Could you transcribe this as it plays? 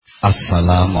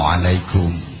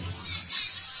Assalamualaikum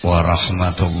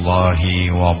warahmatullahi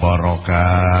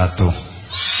wabarakatuh.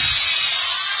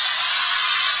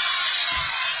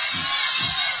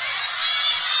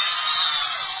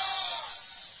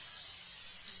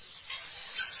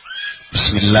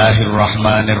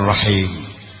 Bismillahirrahmanirrahim.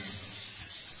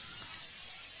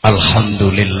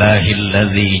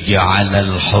 Alhamdulillahilladzi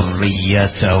ja'alal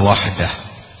hurriyata wahdah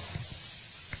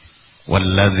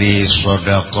walladzi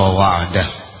sadaqa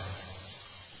wa'dah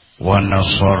wa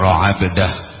nasara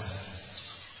 'abdah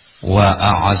wa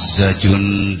a'azza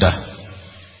jundah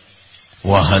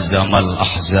wa hazamal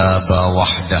ahzaba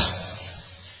wahdah.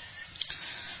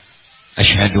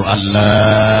 Asyhadu an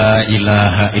la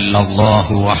ilaha illallah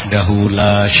wahdahu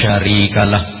la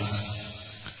syarikalah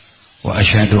wa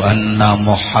asyhadu anna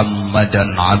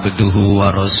Muhammadan 'abduhu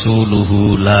wa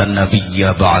rasuluhu la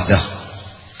nabiyya ba'dah.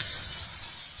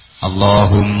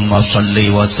 Allahumma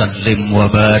shalli wa sallim wa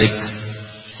barik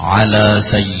ala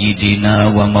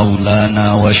sayyidina wa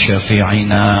maulana wa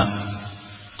syafi'ina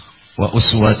wa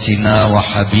uswatina wa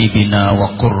habibina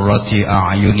wa qurrati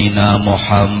a'yunina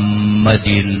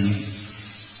Muhammadin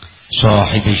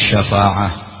sahibi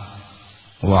syafa'ah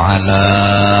wa ala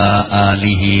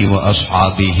alihi wa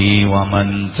ashabihi wa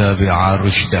man tabi'a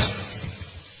rushdah.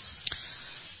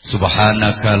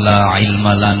 Subhanaka la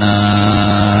ilma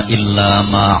lana illa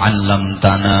ma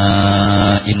 'allamtana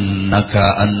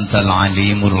innaka antal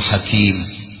alimul hakim.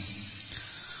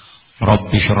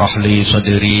 Rabbi shrah li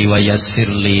sadri wa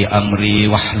yassir li amri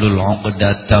wahlul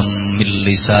 'uqdatam min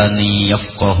lisani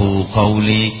yafqahu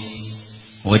qawli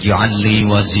waj'al li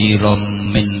waziran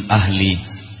min ahli.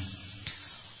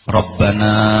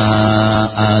 Rabbana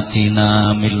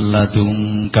atina min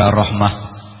ladunka rahmah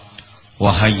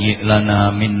wa hayyi'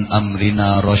 lana min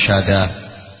amrina rasyada.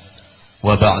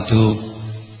 Wa ba'du,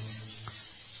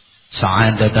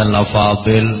 sa'adatal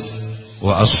afadil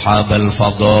wa ashabal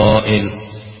fadail,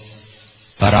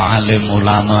 para alim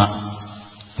ulama,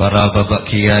 para bapak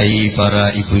kiai,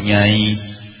 para ibu nyai,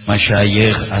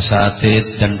 masyayikh,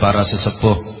 asatid dan para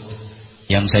sesepuh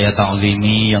yang saya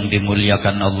ta'zimi, yang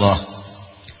dimuliakan Allah,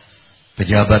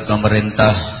 pejabat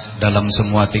pemerintah dalam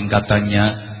semua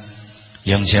tingkatannya,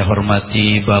 yang saya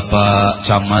hormati Bapak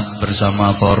Camat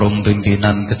bersama Forum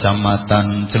Pimpinan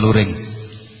Kecamatan Celuring,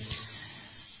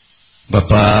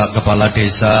 Bapak Kepala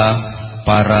Desa,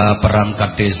 para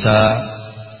perangkat desa,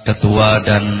 ketua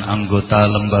dan anggota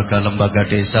lembaga-lembaga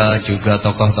desa, juga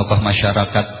tokoh-tokoh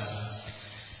masyarakat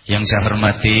yang saya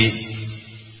hormati,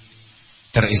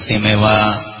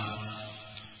 teristimewa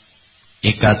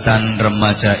Ikatan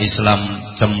Remaja Islam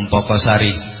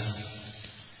Cempokosari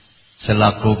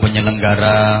selaku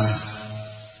penyelenggara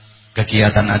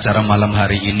kegiatan acara malam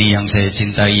hari ini yang saya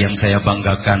cintai, yang saya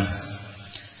banggakan.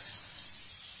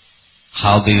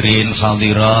 Hadirin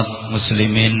hadirat,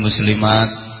 muslimin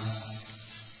muslimat,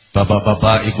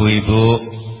 bapak-bapak, ibu-ibu,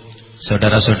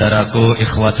 saudara-saudaraku,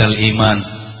 ikhwatal iman,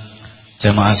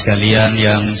 jamaah sekalian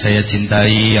yang saya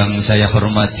cintai, yang saya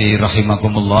hormati,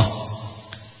 rahimakumullah.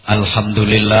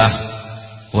 Alhamdulillah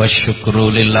wa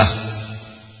syukrulillah,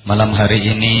 malam hari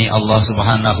ini Allah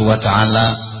Subhanahu wa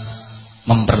ta'ala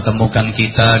mempertemukan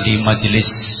kita di majelis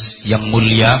yang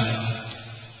mulia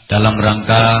dalam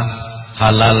rangka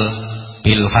halal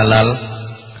bil halal,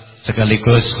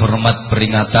 sekaligus hormat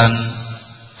peringatan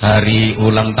hari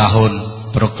ulang tahun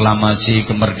proklamasi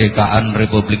kemerdekaan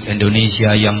Republik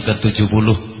Indonesia yang ke-70.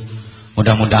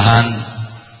 Mudah-mudahan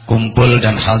kumpul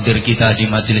dan hadir kita di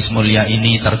majelis mulia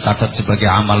ini tercatat sebagai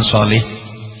amal soleh,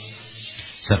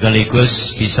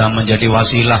 sekaligus bisa menjadi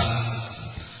wasilah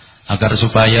agar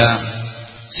supaya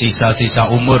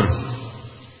sisa-sisa umur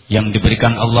yang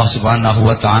diberikan Allah Subhanahu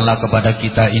wa ta'ala kepada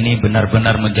kita ini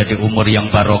benar-benar menjadi umur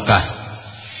yang barokah,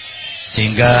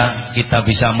 sehingga kita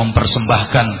bisa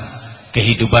mempersembahkan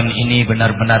kehidupan ini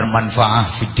benar-benar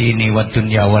manfaah fid dini wad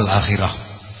dunya wal akhirah.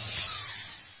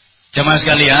 Jemaah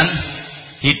sekalian,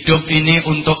 hidup ini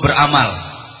untuk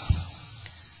beramal,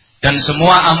 dan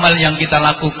semua amal yang kita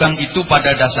lakukan itu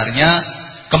pada dasarnya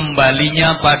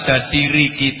kembalinya pada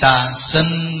diri kita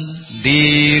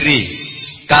sendiri.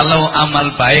 Kalau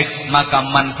amal baik maka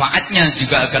manfaatnya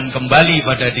juga akan kembali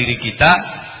pada diri kita.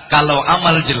 Kalau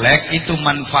amal jelek itu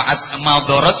manfaat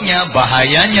madorotnya,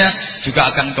 bahayanya juga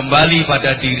akan kembali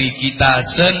pada diri kita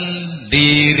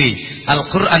sendiri.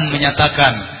 Al-Quran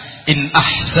menyatakan, in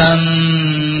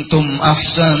ahsantum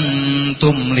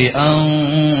li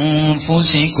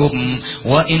anfusikum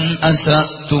wa in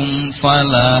asatum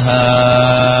falaha.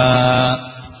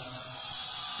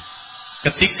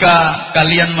 Ketika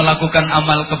kalian melakukan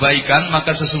amal kebaikan,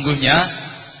 maka sesungguhnya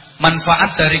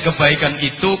manfaat dari kebaikan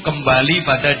itu kembali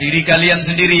pada diri kalian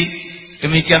sendiri.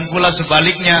 Demikian pula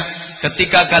sebaliknya,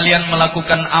 ketika kalian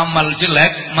melakukan amal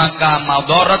jelek, maka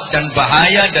madarat dan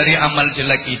bahaya dari amal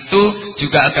jelek itu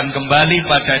juga akan kembali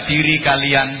pada diri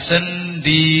kalian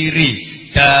sendiri.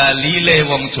 Dalile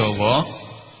wong Jawa,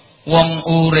 wong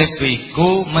urip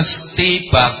iku mesti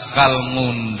bakal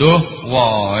ngunduh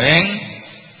woeng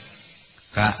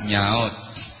gak nyaut.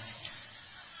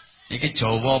 Iki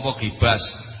Jawa apa gibas?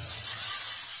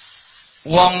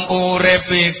 Wong urip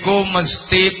iku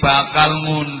mesti bakal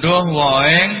ngunduh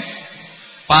woeng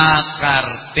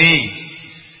pakarti.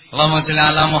 Allahumma sholli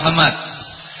ala Muhammad.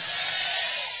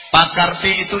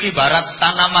 Pakarti itu ibarat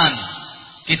tanaman.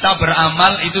 Kita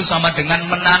beramal itu sama dengan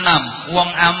menanam. Wong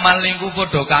amal niku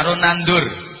padha karo nandur.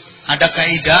 Ada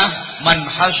kaidah man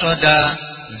hasada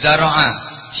zara'a.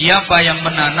 Siapa yang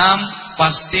menanam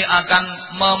pasti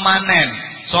akan memanen.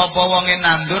 Sapa wonge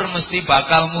nandur mesti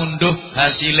bakal ngunduh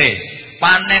hasile.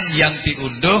 Panen yang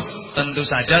diunduh tentu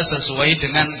saja sesuai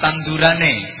dengan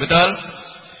tandurane. Betul?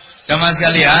 Jamaah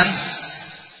sekalian,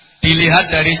 dilihat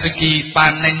dari segi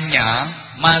panennya,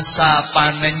 masa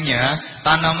panennya,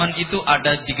 tanaman itu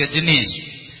ada 3 jenis.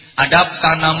 Ada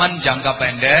tanaman jangka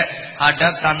pendek,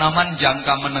 ada tanaman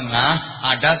jangka menengah,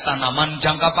 ada tanaman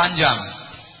jangka panjang.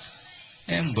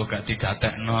 Mbok gak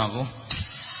digatekno aku.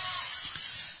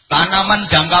 Tanaman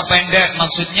jangka pendek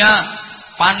maksudnya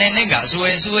panennya gak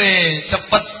suwe-suwe,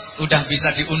 cepet udah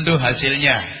bisa diunduh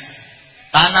hasilnya.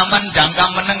 Tanaman jangka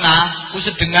menengah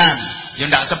sedengan, ya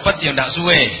ndak cepet ya ndak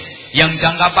suwe. Yang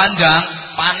jangka panjang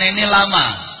panennya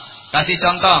lama. Kasih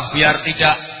contoh biar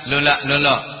tidak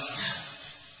lolak-lolok.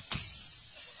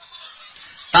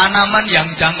 Tanaman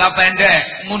yang jangka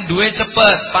pendek ngunduhe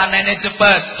cepet, panennya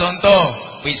cepet. Contoh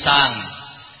pisang.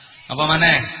 Apa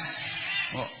maneh?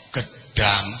 Oh,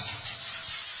 gedang.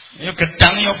 Ya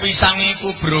gedang ya pisang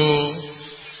iku, Bro.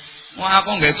 Wah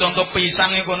aku nggak contoh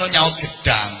pisang iku no nyaut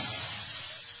gedang.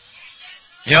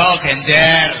 Yo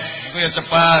genjer, iku ya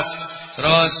cepet.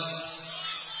 Terus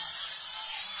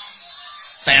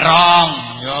terong,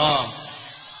 yo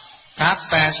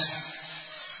kates.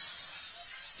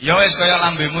 Yo wis kaya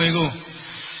lambemu iku.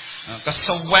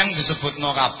 Kesuwen disebutno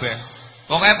kabeh.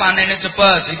 Pokoknya panennya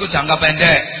cepet, itu jangka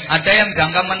pendek. Ada yang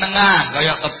jangka menengah,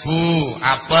 kayak tebu,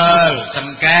 apel,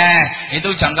 cengkeh, itu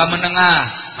jangka menengah.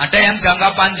 Ada yang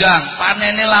jangka panjang,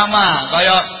 panennya lama,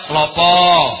 kayak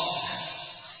klopo,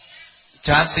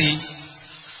 jati.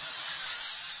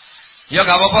 Ya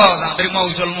gak apa-apa, tak terima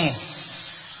usulmu.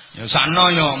 Ya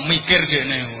sakno ya mikir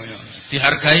dene,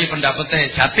 dihargai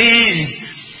pendapatnya. Jati,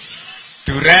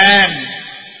 duren,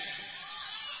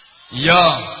 ya.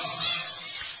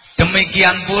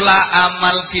 Demikian pula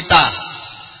amal kita.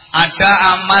 Ada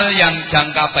amal yang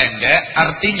jangka pendek,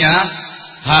 artinya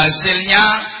hasilnya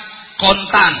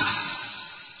kontan.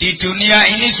 Di dunia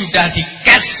ini sudah di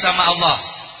cash sama Allah,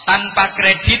 tanpa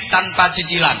kredit, tanpa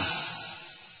cicilan.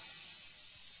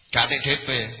 Gak ada DP,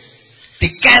 di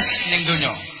cash ning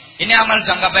dunya. Ini amal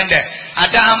jangka pendek.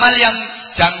 Ada amal yang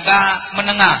jangka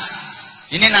menengah.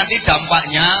 Ini nanti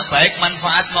dampaknya baik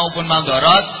manfaat maupun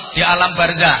madarat di alam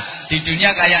barzah. Di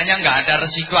dunia kayaknya nggak ada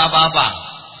resiko apa-apa.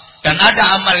 Dan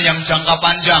ada amal yang jangka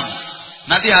panjang.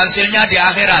 Nanti hasilnya di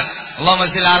akhirat. Allahumma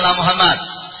sholli ala Muhammad.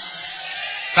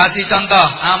 Kasih contoh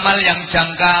amal yang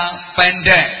jangka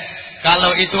pendek.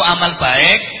 Kalau itu amal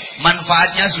baik,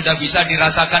 manfaatnya sudah bisa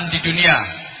dirasakan di dunia.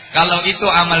 Kalau itu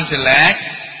amal jelek,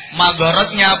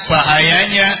 madaratnya,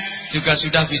 bahayanya juga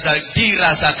sudah bisa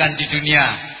dirasakan di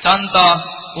dunia. Contoh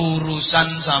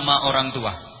urusan sama orang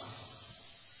tua.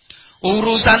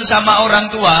 Urusan sama orang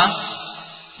tua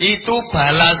itu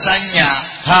balasannya,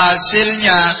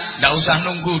 hasilnya ndak usah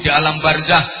nunggu di alam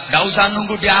barzah, ndak usah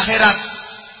nunggu di akhirat.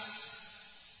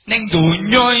 Ning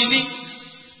donya ini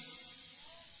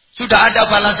sudah ada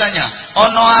balasannya.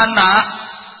 Ono anak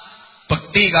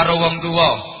bekti karo wong tuwa,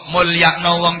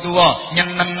 mulyakno wong tuwa,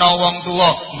 nyenengno wong tuwa,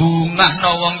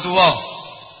 bungahno wong tuwa.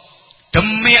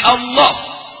 Demi Allah,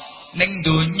 ning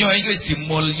donya iki wis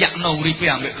dimulyakno uripe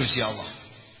ambek Gusti Allah.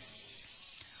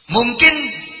 Mungkin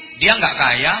dia nggak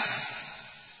kaya,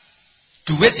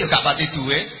 duit ya gak pati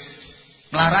duit,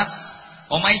 melarat,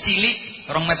 omai cilik,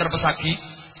 2 meter persegi,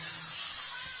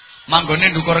 manggone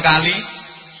ndukur kali,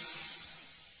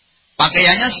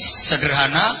 pakaiannya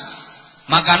sederhana,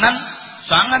 makanan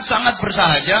sangat-sangat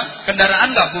bersahaja,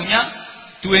 kendaraan nggak punya,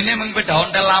 duitnya mengpeda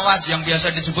ontel lawas yang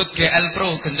biasa disebut GL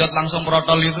Pro, genjot langsung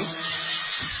protol itu.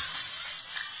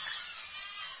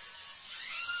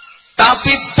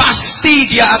 Tapi pasti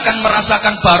dia akan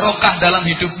merasakan barokah dalam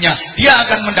hidupnya. Dia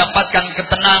akan mendapatkan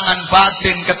ketenangan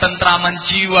batin, ketentraman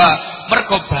jiwa.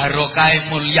 Mergo barokah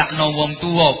mulyakno wong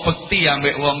tuwa, bekti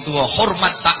ambek wong tuwa,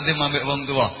 hormat takzim ambek wong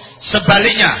tuwa.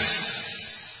 Sebaliknya,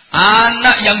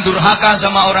 Anak yang durhaka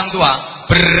sama orang tua,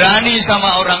 berani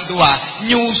sama orang tua,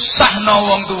 nyusahno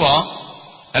wong tua.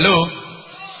 Halo?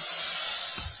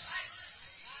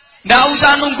 Nggak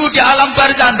usah nunggu di alam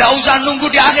barzah, nggak usah nunggu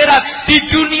di akhirat. Di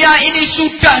dunia ini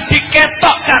sudah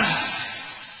diketokkan.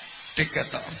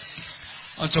 Diketok.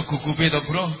 Aja gugupi to,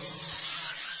 Bro.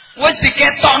 Wis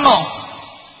diketokno.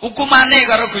 Hukumane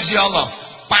karo Gusti Allah.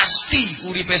 Pasti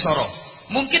uripe soro.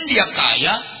 Mungkin dia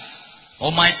kaya,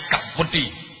 omahe gede,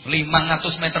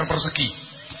 500 meter persegi.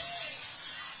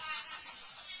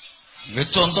 Nggih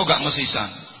contoh gak mesisan.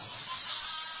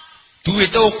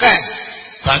 Duitnya oke,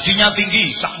 gajinya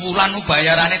tinggi, sak wulan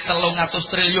bayarannya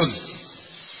 300 triliun.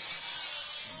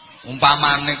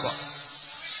 Umpamane kok.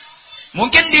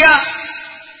 Mungkin dia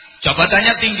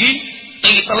jabatannya tinggi,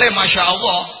 titelnya Masya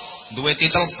Allah, duwe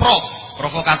titel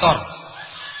provokator.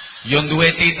 Yo duwe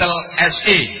titel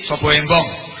SE, sapa embong.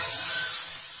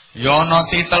 Yo ana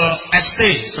titel ST,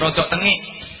 serodok tengik.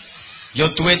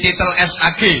 Yo duwe titel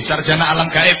SAG, sarjana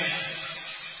alam gaib.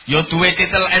 Yo duwe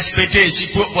titel SPD,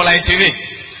 sibuk mulai dhewe.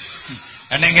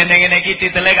 Nek ngene-ngene iki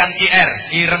titele kan IR,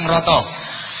 ireng rata.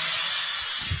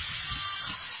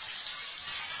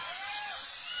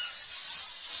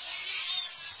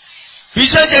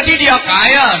 Bisa jadi dia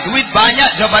kaya, duit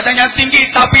banyak, jabatannya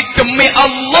tinggi, tapi demi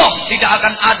Allah tidak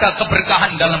akan ada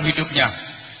keberkahan dalam hidupnya.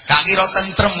 Gak kira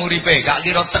tentrem uripe, gak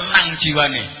kira tenang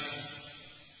jiwane.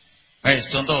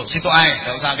 Contoh, situ ae,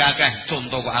 gak usah akeh-akeh,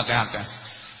 contoh kok akeh-akeh.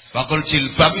 Bakul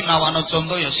jilbab iki nawana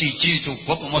contoh ya siji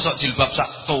cukup, mosok jilbab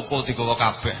sak toko digawa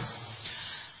kabeh.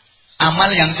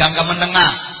 Amal yang jangka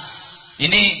menengah.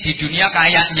 Ini di dunia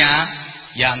kayaknya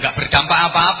ya enggak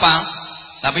berdampak apa-apa.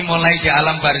 Tapi mulai di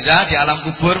alam barzah, di alam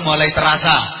kubur mulai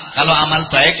terasa. Kalau amal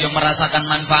baik yang merasakan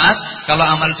manfaat, kalau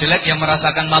amal jelek yang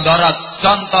merasakan madarat.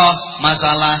 Contoh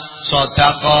masalah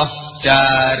sedekah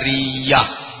jariyah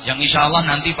yang insya Allah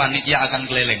nanti panitia akan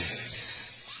keliling.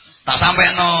 Tak sampai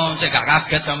no, cek gak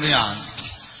kaget sampean.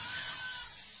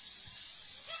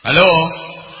 Halo,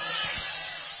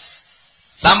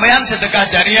 sampean sedekah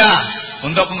jariyah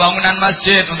untuk pembangunan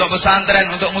masjid, untuk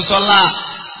pesantren, untuk musola.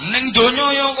 Ning donya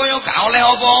ya kaya gak oleh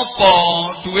apa-apa,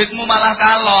 duitmu malah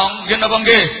kalong, nggih napa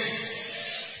nggih?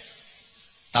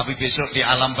 Tapi besok di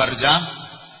alam barzah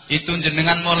itu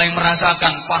jenengan mulai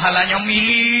merasakan pahalanya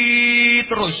mili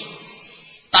terus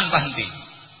tanpa henti.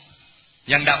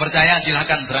 Yang tidak percaya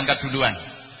silahkan berangkat duluan.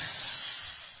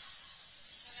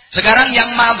 Sekarang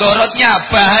yang madorotnya,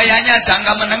 bahayanya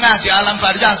jangka menengah di alam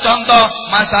barzah. Contoh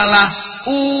masalah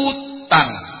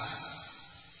utang.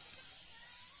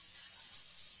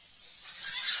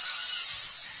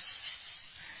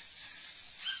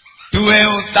 Duwe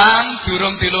utang,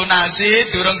 durung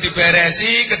dilunasi, durung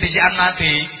diberesi, kedisian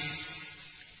mati.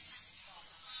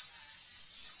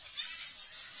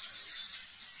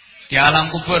 Di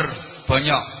alam kubur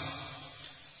banyak.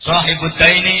 Sahibud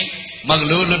daini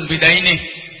maglulun bidaini.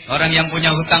 Orang yang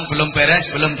punya hutang belum beres,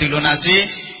 belum dilunasi,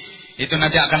 itu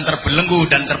nanti akan terbelenggu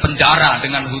dan terpenjara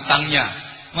dengan hutangnya.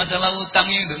 Masalah hutang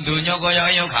ini dunya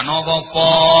kaya gak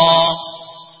apa-apa.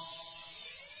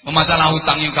 Masalah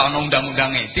hutang yang gak ono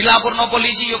undang-undange. Dilaporno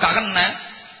polisi yo gak kena.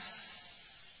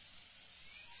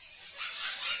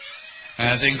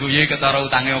 Sing guyu ketara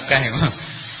utange akeh.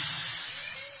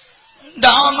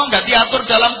 Ndak ono, gak diatur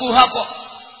dalam kuhab kok.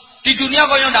 Di dunia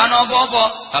kok ndak ono apa-apa,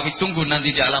 tapi tunggu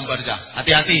nanti di alam barzah.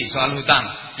 Hati-hati soal hutang.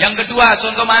 Yang kedua,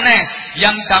 contoh maneh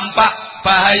yang dampak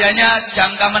bahayanya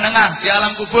jangka menengah di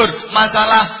alam kubur,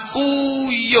 masalah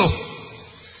uyuh.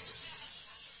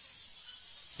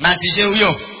 Najise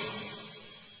uyuh.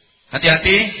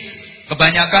 Hati-hati,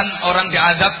 kebanyakan orang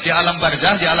diazab di alam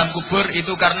barzah, di alam kubur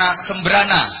itu karena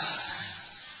sembrana.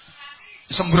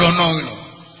 Sembrono gitu.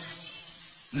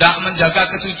 Tidak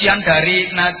menjaga kesucian dari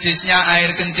najisnya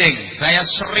air kencing. Saya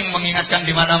sering mengingatkan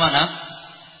di mana-mana.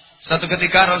 Satu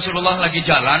ketika Rasulullah lagi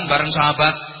jalan bareng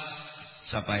sahabat.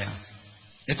 Siapa ya?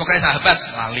 Pokoknya sahabat,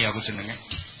 lali aku jenenge.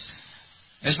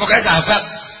 Pokoknya sahabat.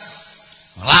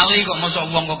 Lali kok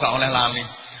masuk uang kok gak oleh lali.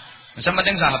 Yang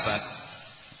penting sahabat.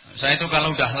 Saya itu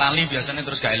kalau udah lali biasanya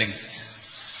terus gak eling.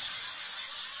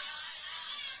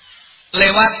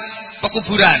 Lewat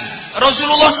pekuburan,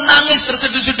 Rasulullah nangis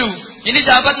terseduh-seduh. Ini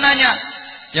sahabat nanya,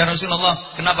 ya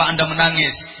Rasulullah, kenapa anda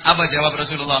menangis? Apa jawab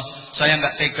Rasulullah? Saya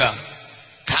nggak tega,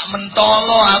 gak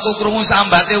mentolo aku krungu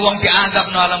sambate wong diazab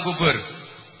no alam kubur.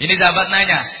 Ini sahabat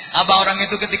nanya, apa orang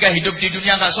itu ketika hidup di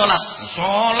dunia nggak sholat?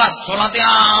 Sholatnya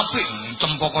apik,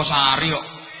 cempoko sari kok.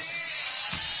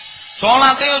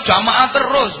 Sholatnya jamaah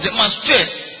terus di masjid,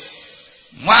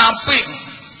 apik.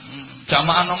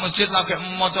 Jamaah no masjid lagi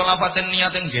maca lafatin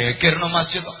niatin geger no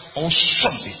masjid.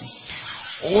 Awesome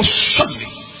ini.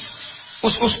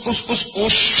 us.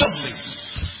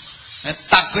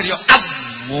 Takbir yo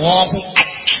Allahu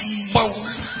Akbar.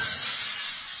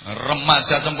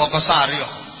 Remaja Cempaka Sari yo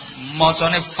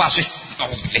macane fasih.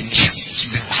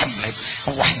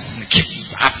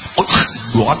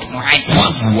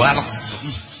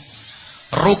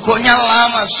 Rukuknya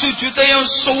lama, sujudnya yang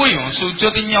suwi,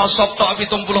 sujud nyosop tok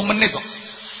 70 menit kok.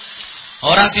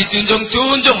 Ora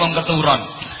dijunjung-junjung wong keturun.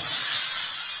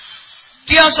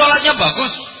 Dia sholatnya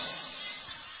bagus.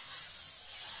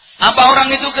 Apa orang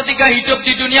itu ketika hidup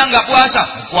di dunia enggak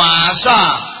puasa? Puasa,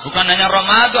 bukan hanya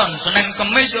Ramadan, Senin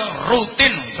Kemis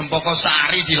rutin Cempaka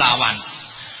Sari dilawan.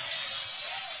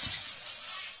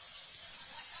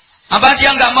 Apa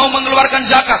dia enggak mau mengeluarkan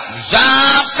zakat?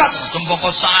 Zakat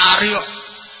Cempaka Sari kok.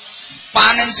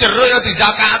 Panen jeruk ya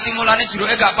dizakati, mulane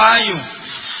jeruke gak payu.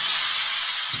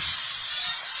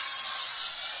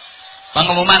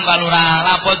 Pengumuman Pak Lurah,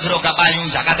 lapor jeruk gak payu,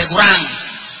 zakatnya kurang.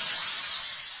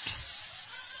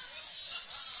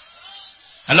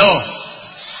 Halo.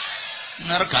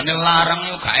 Regane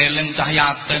larang yo gak eling cah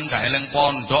yatim, gak eling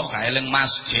pondok, gak eling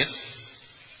masjid.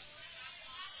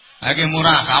 Iki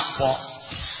murah kapok.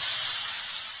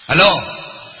 Halo.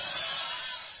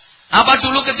 Apa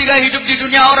dulu ketika hidup di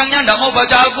dunia orangnya tidak mau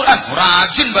baca Al-Quran?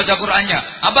 Rajin baca Qurannya.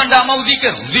 Apa tidak mau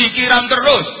zikir? Zikiran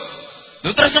terus.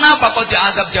 Lalu terus kenapa kau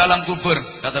diazab di alam kubur?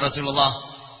 Kata Rasulullah,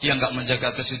 dia enggak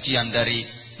menjaga kesucian dari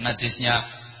najisnya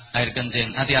air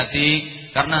kencing. Hati-hati,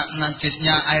 karena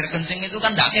najisnya air kencing itu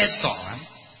kan tidak ketok kan?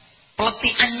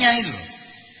 Peletiannya itu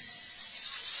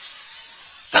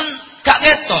kan gak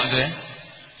ketok sih.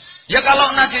 Ya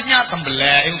kalau najisnya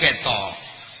tembelek itu ketok.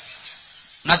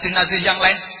 Najis-najis yang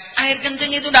lain air kencing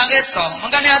itu ndak ketok.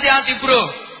 Makanya hati-hati, Bro.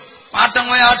 Padang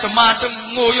wae adem-adem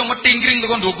nguyuh metingkring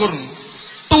tekan ndukur.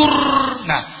 Tur.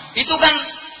 Nah, itu kan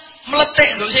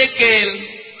meletik nduk sikil.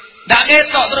 Ndak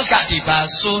ketok terus gak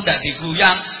dibasuh, ndak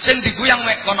diguyang. Sing diguyang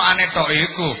mek kono ane tok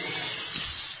iku.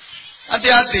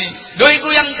 Hati-hati. Lho iku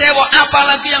yang cewek,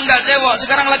 apalagi yang ndak cewek.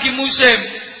 Sekarang lagi musim.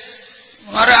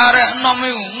 Arek-arek enom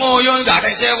iku nguyuh gak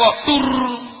ada cewek, tur.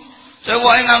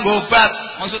 Ceweke nganggo obat,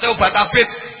 maksudnya obat abrit.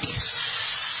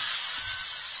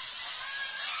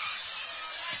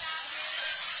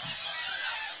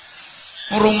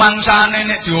 Rumangsane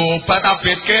nek diobat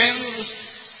abetke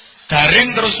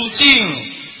garing terus suci.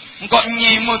 Engko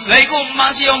nyimut. Lah iku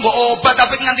masih mbok obat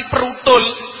tapi nganti perutul.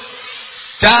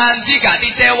 Janji gak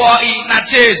dicewoki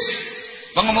najis.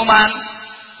 Pengumuman.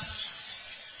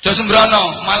 Jo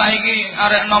sembrono, malah iki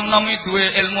arek nom-nom iki duwe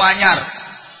ilmu anyar.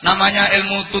 Namanya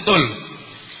ilmu tutul.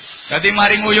 Jadi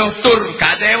mari nguyuh tur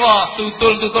gak cewek,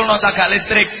 tutul no cagak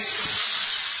listrik.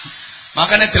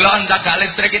 Makanya deloken cagak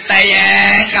listrik iki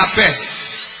teyeng kabeh.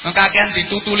 Kakean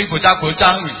ditutuli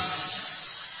bocah-bocah kuwi.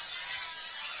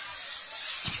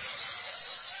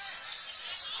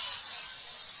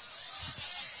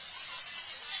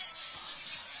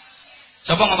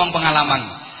 Coba ngomong pengalaman.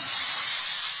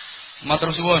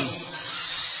 Matur suwun.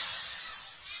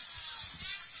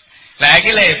 Lah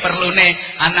iki le perlune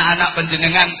anak-anak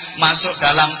panjenengan masuk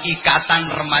dalam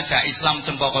ikatan remaja Islam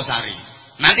Cempaka Sari.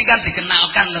 Nanti kan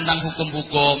dikenalkan tentang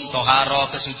hukum-hukum toharo,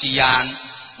 kesucian.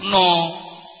 No.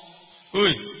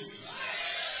 Hui.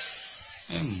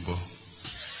 Embo.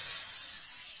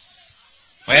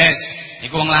 Wes,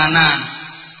 iku wong lanang.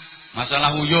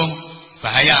 Masalah uyuh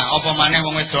bahaya, apa maneh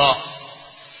wong wedok.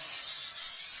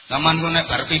 Saman ku nek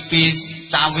bar pipis,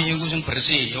 cawi iku sing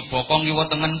bersih, ya bokong kiwa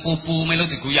tengen pupu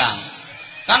melu diguyang.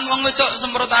 Kan wong wedok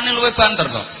semprotane luwih banter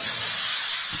to.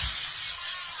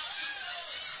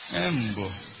 Embo.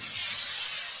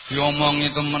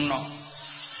 Diomongi temen kok.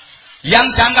 Yang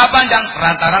jangka panjang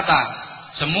rata-rata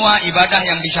semua ibadah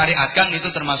yang disyariatkan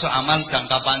itu termasuk amal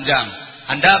jangka panjang.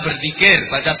 Anda berzikir,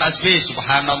 baca tasbih,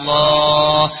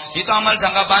 subhanallah, itu amal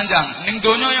jangka panjang. Ning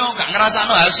donya yo gak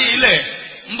ngrasakno hasile.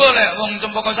 Mbole wong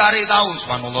Cempaka Sari tahu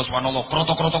subhanallah,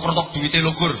 krotok duwite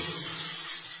lugur.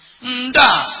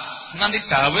 Ndak, nganti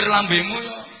dawir lambemu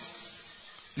yo.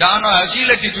 Ndak ana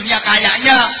hasile di dunia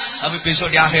kayaknya, tapi besok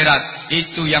di akhirat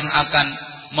itu yang akan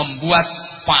membuat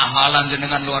pahala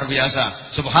jenengan luar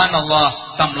biasa.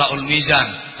 Subhanallah tamlaul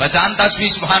mizan. Bacaan tasbih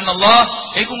subhanallah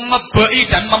itu ngebei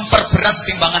dan memperberat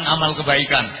timbangan amal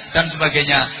kebaikan dan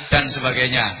sebagainya.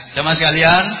 Jemaah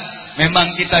sekalian,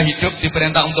 memang kita hidup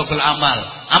diperintah untuk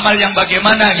beramal. Amal yang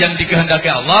bagaimana yang dikehendaki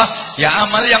Allah? Ya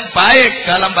amal yang baik.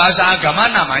 Dalam bahasa agama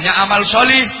namanya amal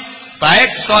sholih.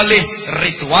 Baik sholih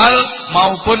ritual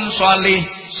maupun sholih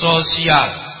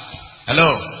sosial. Halo.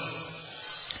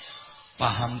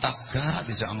 Paham tak gak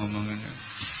bisa ngomongin?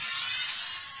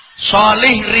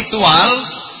 Sholih ritual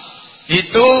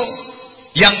itu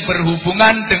yang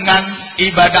berhubungan dengan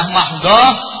ibadah mahdhah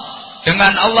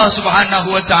dengan Allah Subhanahu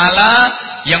wa taala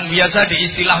yang biasa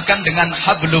diistilahkan dengan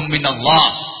hablum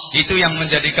minallah. Itu yang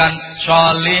menjadikan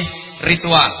sholih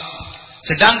ritual.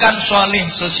 Sedangkan sholih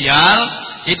sosial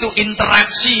itu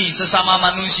interaksi sesama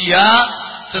manusia,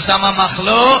 sesama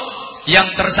makhluk yang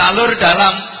tersalur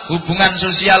dalam hubungan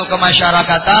sosial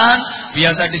kemasyarakatan,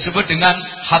 biasa disebut dengan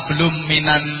hablum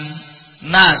minan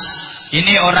nas.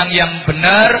 Ini orang yang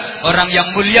benar, orang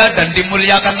yang mulia dan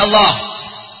dimuliakan Allah.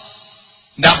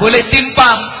 Tidak boleh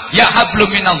timpang. Ya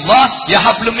hablum minallah, ya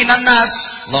hablum minan nas.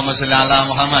 Allahumma sholli ala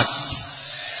Muhammad.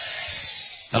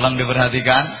 Tolong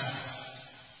diperhatikan.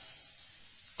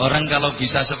 Orang kalau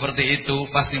bisa seperti itu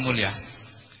pasti mulia.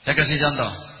 Saya kasih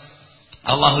contoh.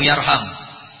 Allahu yarham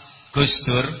Gus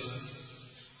Dur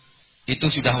itu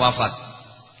sudah wafat,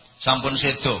 sampun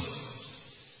sedo,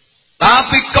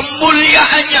 tapi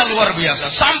kemuliaannya luar biasa.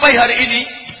 Sampai hari ini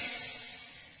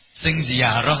sing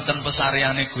ziarah ten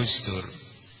pesareane Gus Dur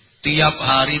tiap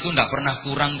hari itu tidak pernah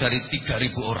kurang dari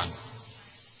 3.000 orang.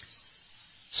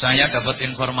 Saya dapat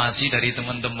informasi dari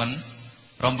teman-teman,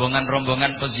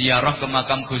 rombongan-rombongan peziarah ke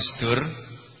makam Gus Dur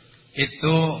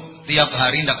itu tiap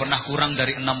hari tidak pernah kurang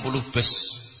dari 60 bus.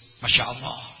 Masya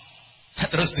Allah.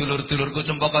 Terus dulur-dulurku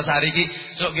cempaka sari iki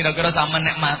sok kira-kira sama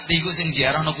nek mati ku sing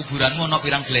ziarah nang kuburanmu ana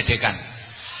pirang gledekan.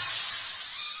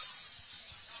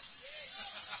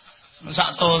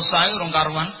 Sak tosae urung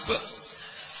karuan.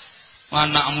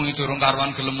 Anakmu itu urung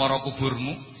karuan gelem mara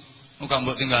kuburmu, muga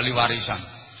mbok tinggali warisan.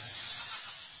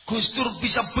 Gus Dur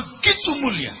bisa begitu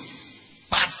mulia.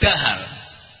 Padahal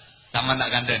sama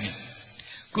tak kandani.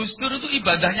 Gus Dur itu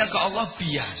ibadahnya ke Allah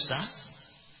biasa.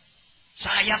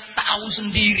 Saya tahu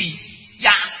sendiri,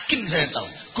 yakin saya tahu.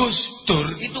 Gus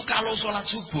Dur itu kalau sholat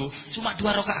subuh cuma 2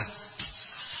 rakaat.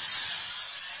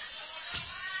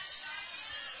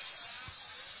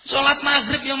 Sholat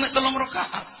maghrib yang 3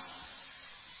 rakaat.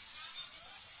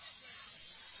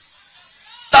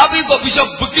 Tapi kok bisa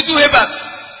begitu hebat?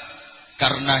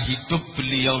 Karena hidup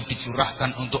beliau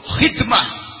dicurahkan untuk khidmah,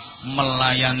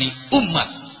 melayani umat,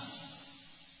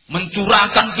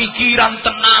 mencurahkan pikiran,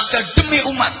 tenaga demi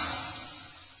umat.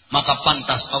 Maka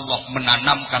pantas Allah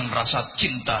menanamkan rasa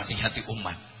cinta di hati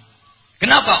umat.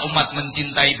 Kenapa umat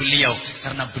mencintai beliau?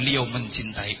 Karena beliau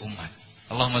mencintai umat.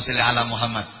 Allahumma sholli ala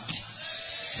Muhammad.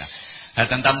 Nah,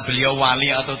 tentang beliau wali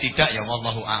atau tidak ya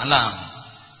wallahu a'lam.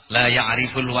 La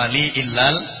ya'riful wali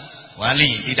illal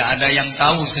wali. Tidak ada yang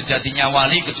tahu sejatinya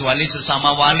wali kecuali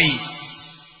sesama wali.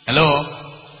 Halo.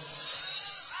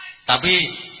 Tapi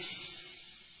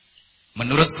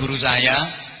menurut guru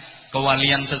saya,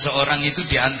 kewalian seseorang itu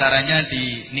diantaranya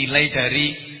dinilai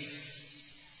dari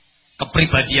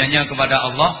kepribadiannya kepada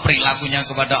Allah, perilakunya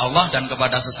kepada Allah dan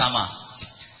kepada sesama.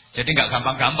 Jadi nggak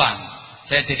gampang-gampang.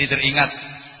 Saya jadi teringat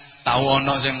tahu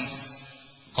ono sing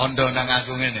kondo nang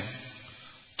aku ngene.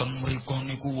 Ten mriku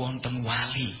niku wonten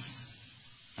wali.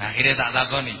 Akhirnya tak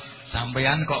takoni,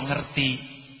 sampean kok ngerti?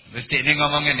 Terus dekne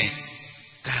ngomong ngene,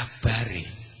 kabare.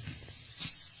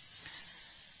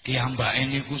 Kiambake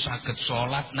niku saged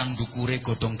salat nang ndukure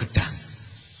godhong gedang.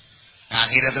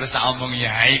 Akhirnya terus tak omong,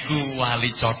 ya iku wali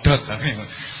codot.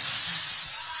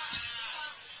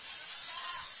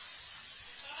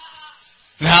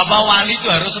 Nah, apa wali itu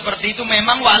harus seperti itu?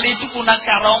 Memang wali itu punya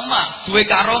karomah, duwe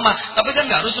karomah, tapi kan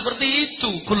nggak harus seperti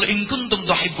itu. Qul in kuntum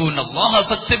tuhibbunallaha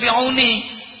fattabi'uni,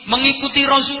 mengikuti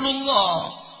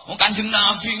Rasulullah. Kanjeng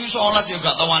Nabi itu sholat ya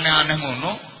gak tahu aneh-aneh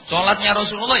ngono. Sholatnya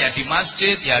Rasulullah ya di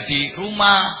masjid, ya di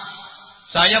rumah.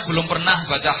 Saya belum pernah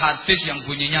baca hadis yang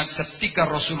bunyinya ketika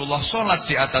Rasulullah sholat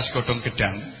di atas godong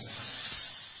gedang.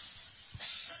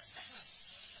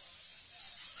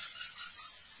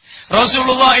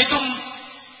 Rasulullah itu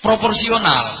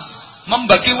proporsional,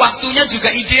 membagi waktunya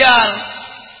juga ideal.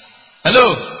 Halo,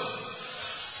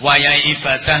 wayai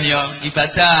ibadah ya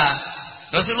ibadah.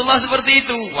 Rasulullah seperti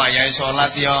itu. Wayai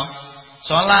sholat ya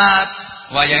sholat,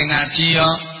 wayai ngaji ya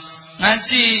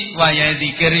ngaji, wayai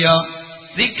zikir ya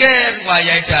zikir,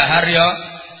 wayai dahar ya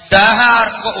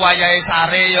dahar, kok wayai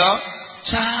sare ya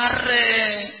sare.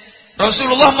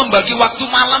 Rasulullah membagi waktu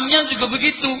malamnya juga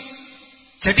begitu.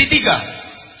 Jadi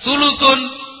 3, sulusun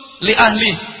li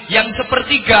ahli, yang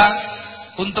sepertiga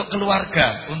untuk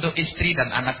keluarga, untuk istri dan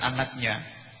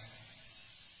anak-anaknya.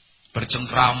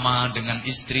 Bercengkrama dengan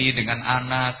istri, dengan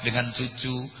anak, dengan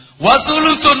cucu.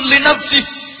 Wasulusun li nafsi,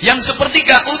 yang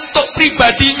sepertiga untuk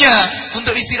pribadinya,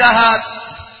 untuk istirahat.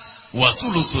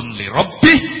 Wasulusun li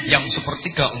rabbih, yang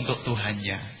sepertiga untuk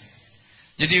Tuhannya.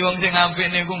 Jadi wong sing apik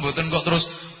niku mboten kok terus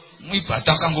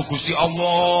ibadah kanggo Gusti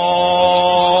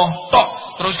Allah tok,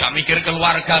 terus gak mikir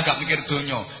keluarga, gak mikir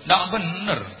donya. Ndak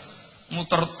bener.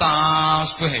 Muter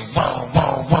tasbih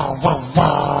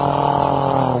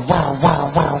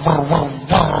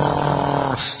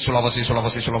Sulawesi wer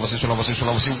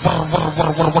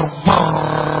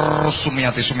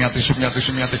Sumiati wer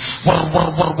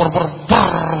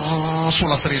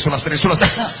Sulastri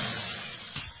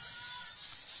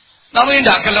tapi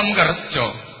ndak gelem kerja.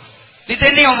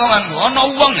 Titeni omonganku, ana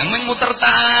wong yang muter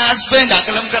tasbih ndak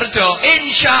gelem kerja,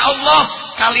 insyaallah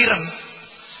kaliren.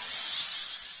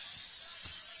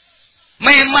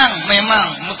 Memang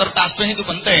muter tasbih itu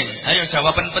penting. Ayo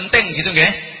jawaban penting gitu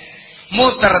nggih.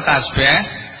 Muter tasbih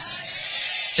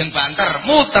sing banter,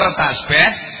 muter tasbih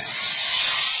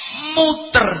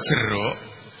muter jeruk.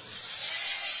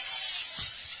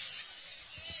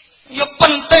 Ya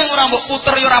penting ora mbok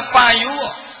puter ya ora payu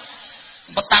kok.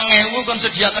 4.000 kon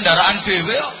sedia kendaraan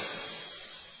dhewe kok.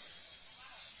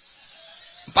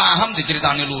 Paham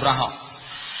diceritani lurah kok.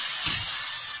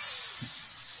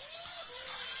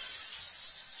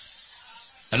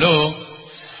 Halo.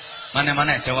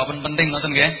 Mana-mana jawaban penting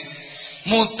ngoten nggih.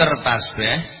 Muter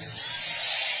tasbih,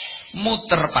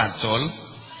 muter pacul.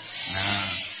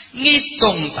 Nah,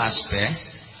 ngitung tasbih,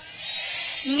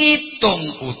 ngitung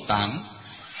utang.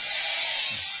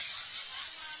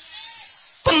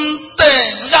 Penting.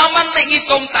 Zaman nek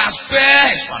ngitung tasbih,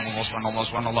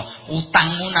 subhanallah.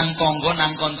 Utangmu nang tangga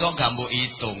nang kanca gak mbok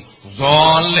hitung.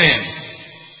 Zalim.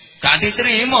 Gak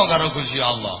diterima karo Gusti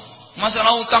Allah.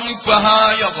 Masalah utang iki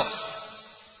bahaya kok.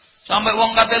 Sampai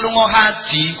wong kate lunga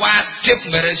haji wajib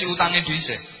mberesi utange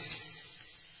dhisik.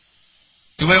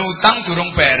 Duwe utang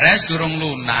durung beres, durung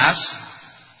lunas.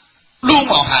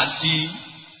 Lunga haji.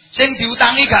 Sing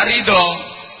diutangi gak rido.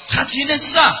 Hajine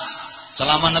sah.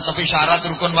 Selama netepi syarat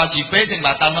rukun wajibe sing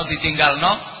batalno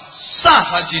ditinggalno, sah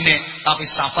hajine, tapi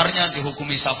safarnya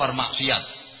dihukumi safar maksiat.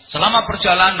 Selama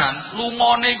perjalanan,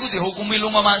 lungone iku dihukumi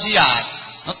lunga maksiat.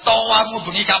 Tawafmu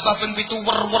bengi Ka'bah ping 7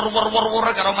 wer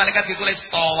karo malaikat ditulis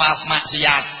tawaf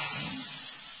maksiat.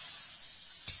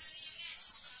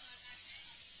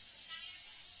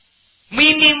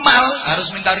 Minimal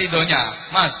harus minta ridhonya.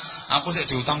 Mas, aku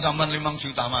sik diutang sampean 5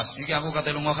 juta, Mas. Iki aku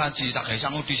kate lunga haji, tak gawe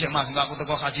sangu dhisik, Mas. Engko aku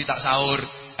teko haji tak sahur.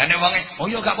 Enek wonge, "Oh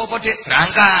ya gak apa-apa, Dik,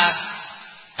 berangkat."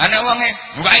 Enek wonge,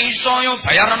 "Ora iso yo,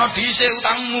 bayarno dhisik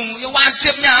utangmu." Ya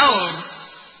wajib nyaur.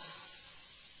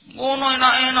 Ngono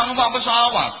enak-enak numpak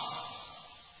pesawat.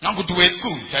 Nganggo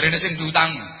dhuwitku, jarene sing diutang.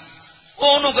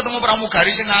 Ono ketemu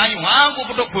pramugari sing ayu,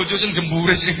 aku petuk bojo sing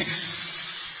jemburis iki.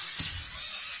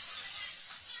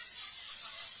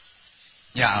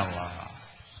 Ya Allah.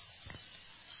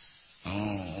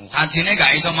 Hajine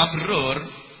gak iso mabrur.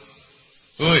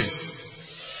 Hoi.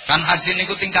 Kan haji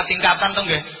niku tingkat-tingkatan to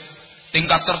nggih.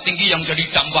 Tingkat tertinggi yang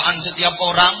jadi dambaan setiap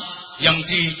orang yang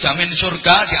dijamin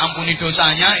surga, diampuni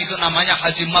dosanya itu namanya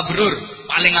haji mabrur,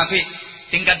 paling apik.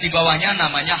 Tingkat di bawahnya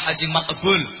namanya haji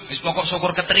makbul. Wis pokok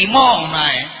syukur keterima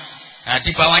nae. Nah,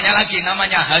 di bawahnya lagi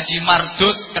namanya haji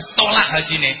mardud, ketolak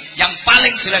hajine. Yang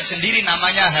paling jelek sendiri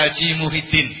namanya haji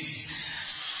muhyiddin.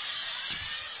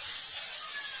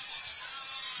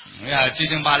 Ya haji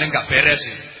yang paling gak beres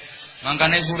sih.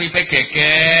 Makanya suripe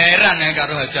gegeran ya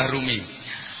karo Hajah Rumi.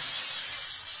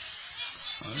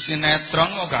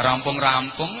 Sinetron kok gak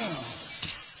rampung-rampung.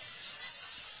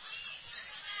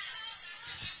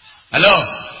 Halo.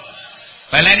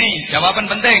 Baleni jawaban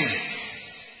penting.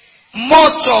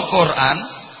 Maca Quran,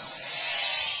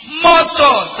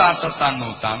 maca catatan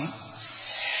utang.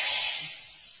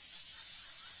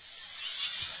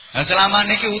 Nah selama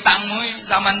niki utangmu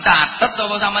sampean catet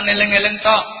apa sampean eling-eling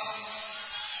tok?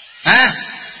 Hah?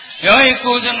 Ya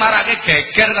iku sing marake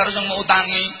geger karo sing mau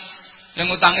utangi.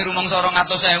 Sing utangi rumangsa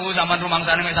 200.000 sampean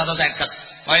rumangsane mek 150.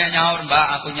 Kaya nyaur, Mbak,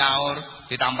 aku nyaur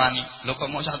ditampani. Lho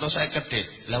kok mau 150,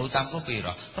 Dik? Lah utangku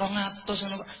pira? 200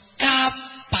 ngono kok.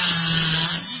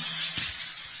 Kapan?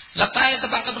 Lah kae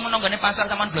tepak ketemu nang gone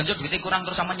pasar sampean blonjo duwite kurang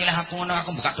terus sampean nyileh aku ngono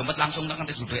aku buka dompet langsung tak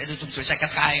nganti duweke itu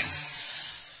 50 kae.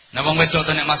 Nah wong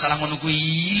wedok nek masalah ngono kuwi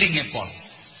iling e pol.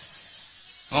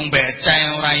 Wong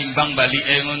becek ora imbang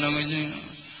balike ngono kuwi.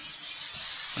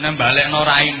 Nek balekno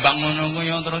ora imbang ngono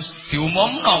kuwi terus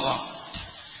diumumno kok.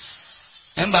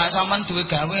 Mbak sampean duwe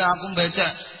gawe aku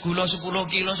becek gula 10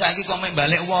 kilo saiki kok mek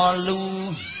balik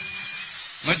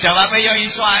 8. Ngejawabe ya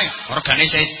iso ae, regane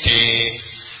sithik.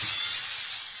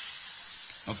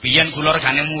 Biyen gula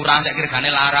regane murah, saiki regane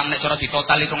larang, nek cara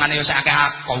ditotal hitungane ya sak akeh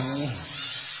aku.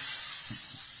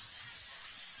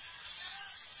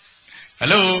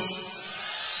 Halo.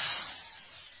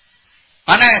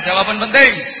 Mana jawaban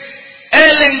penting?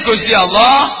 Eling Gusti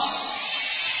Allah,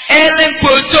 eling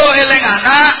bojo, eling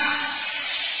anak.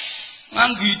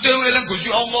 Nganggite eling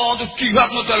Gusti Allah, terus jihad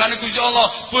modalane Gusti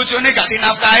Allah. Bojone gak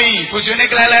dinafkahi, bojone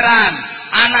keleleran,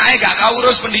 anake gak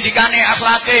kaurus pendidikane,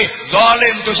 akhlake,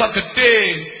 zalim, dosa gede.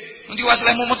 Nanti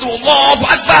waslemu metu Allahu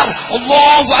Akbar,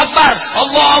 Allahu Akbar,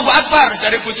 Allahu Akbar.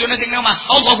 Dari bojone sing nang omah,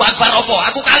 Allahu Akbar apa?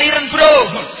 Aku kaliren, Bro.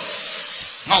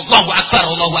 Allahu Akbar,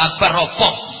 Allahu Akbar apa?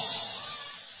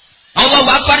 Allahu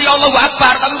Akbar ya Allahu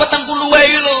Akbar, tapi peteng puluhe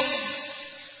iki lho.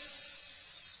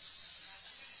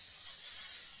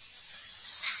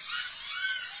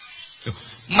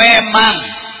 Memang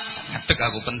ngedek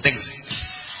aku penting.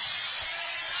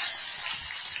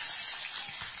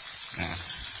 Nah,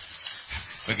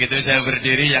 begitu saya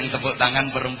berdiri yang tepuk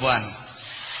tangan perempuan.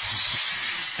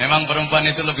 Memang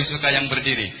perempuan itu lebih suka yang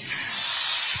berdiri.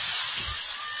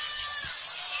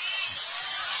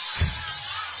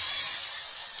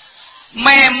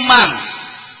 Memang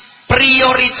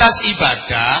prioritas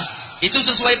ibadah itu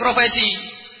sesuai profesi.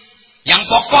 Yang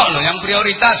pokok loh, yang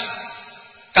prioritas.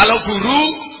 Kalau guru,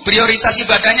 prioritas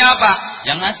ibadahnya apa?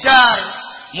 Yang ngajar,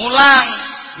 mulang,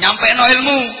 nyampe no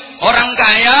ilmu. Orang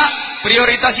kaya,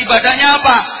 prioritas ibadahnya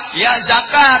apa? Ya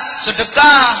zakat,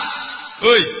 sedekah.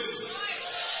 Hoi.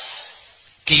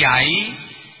 Kiai,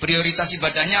 prioritas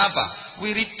ibadahnya apa?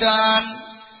 Wiridan.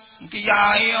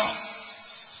 Kiai.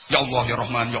 Ya Allah ya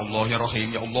Rahman, ya Allah ya Rahim,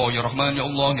 ya Allah ya Rahman, ya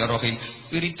Allah ya Rahim.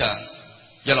 Wiridan.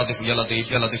 Ya Latif, ya Latif,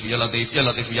 ya Latif, ya Latif, ya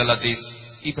Latif, ya Latif.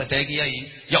 Ibadah kiai.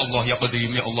 Ya Allah ya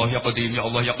Qadim, ya Allah ya Qadim, ya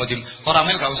Allah ya Qadim.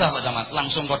 Koramil gak usah Pak Camat,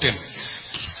 langsung Qadim.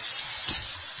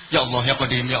 Ya Allah ya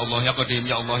Qadim, ya Allah ya Qadim,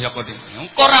 ya Allah ya Qadim.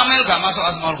 Koramil gak masuk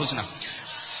Asmaul Husna.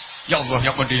 Ya Allah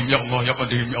ya Qadim, ya Allah ya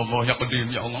Qadim, ya Allah ya Qadim,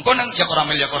 ya Allah. Kok nang ya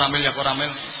Koramil, ya Koramil, ya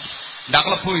Koramil. Ndak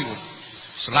klebu iku.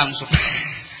 Langsung.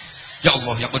 Ya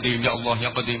Allah ya Qadim, ya Allah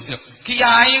ya Qadim.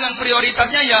 Kiai kan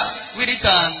prioritasnya ya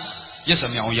wiridan. Ya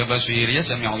Sami'u ya Basir, ya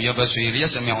Sami'u ya Basir, ya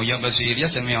Sami'u ya Basir, ya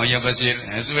Sami'u ya Basir.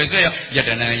 Sesuai ya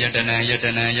dana ya dana ya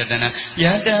dana ya dana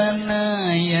ya dana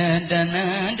ya dana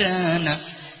dana.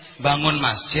 Bangun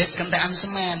masjid kentekan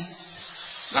semen.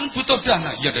 Kan butuh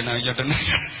dana, ya dana ya dana.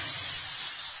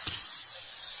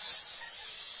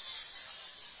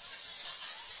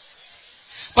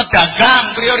 Pedagang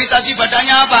prioritas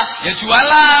ibadahnya apa? Ya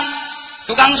jualan.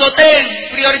 Tukang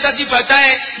syuting prioritas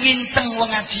ibadahnya nginceng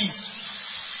wong ngaji.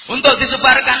 Untuk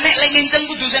disebarkan nek lek nginceng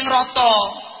kudu sing rata.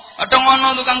 Ada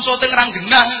ngono tukang syuting rang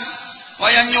genah.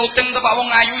 Wayah nyuting tepak wong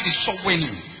ayu disuweni.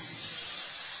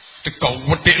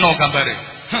 Digawedhekno gambare.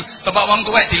 Tepak wong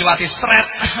tuwek diliwati sret.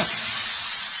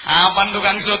 Apan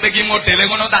tukang syuting iki modele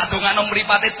ngono tak dongakno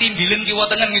mripate tindilen kiwa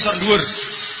tengen ngisor dhuwur.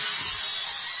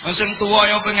 Wong sing tuwa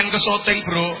ya pengen ke syuting,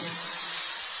 Bro.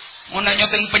 Ngono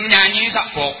nyuting penyanyi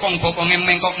sak bokong-bokonge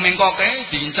mengkok-mengkoke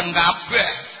diinceng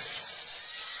kabeh.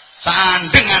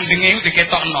 Sandeng-andenge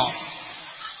diketokno.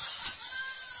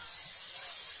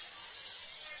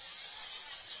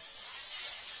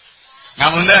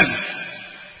 Ngapunten.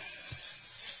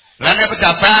 Lah nek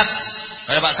pejabat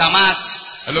kayak Pak Camat,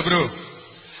 halo Bro.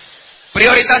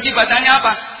 Prioritas ibadahnya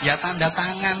apa? Ya tanda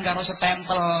tangan karo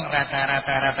stempel,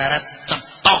 rata-rata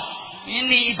cetok.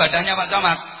 Ini ibadahnya Pak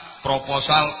Camat.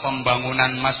 Proposal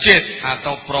pembangunan masjid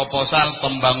atau proposal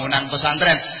pembangunan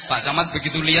pesantren. Pak Camat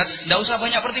begitu lihat, tidak usah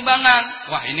banyak pertimbangan.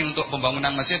 Wah, ini untuk pembangunan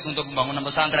masjid, untuk pembangunan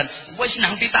pesantren. Wes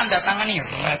nang ditanda tangani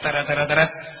rata-rata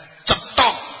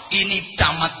cetok. Ini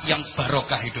camat yang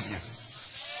barokah hidupnya.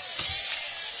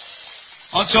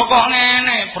 Ojo kok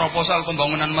ngene, proposal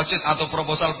pembangunan masjid atau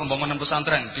proposal pembangunan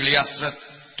pesantren dilihat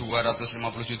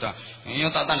 250 juta. Iya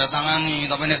tak tanda tangani,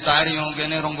 tapi nek cari yang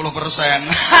kene 20%.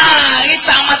 Ini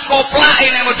camat koplak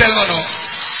ini model ngono.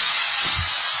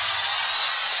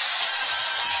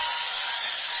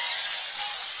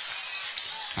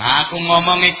 Aku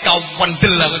ngomongi kau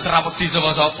pendel aku serapeti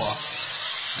sapa-sapa.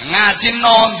 Ngaji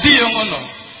nondi yang ngono.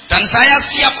 Dan saya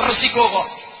siap resiko kok.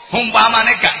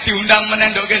 Umpamane gak diundang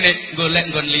menendok kene, golek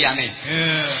nggon liyane.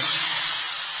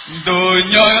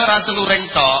 Donya ora celuring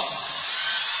tok.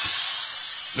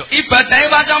 Loh,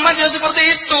 ibadahnya Pak Camat ya seperti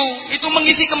itu. Itu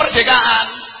mengisi kemerdekaan.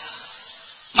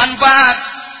 Manfaat.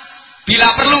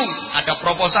 Bila perlu ada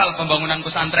proposal pembangunan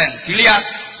pesantren. Dilihat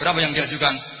berapa yang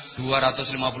diajukan?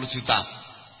 250 juta.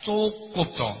 Cukup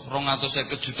toh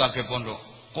 250 juta ke pondok.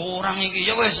 Kurang iki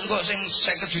ya wis engko sing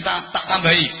 50 juta tak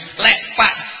tambahi. Lek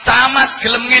Pak Camat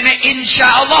gelem ngene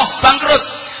insyaallah bangkrut.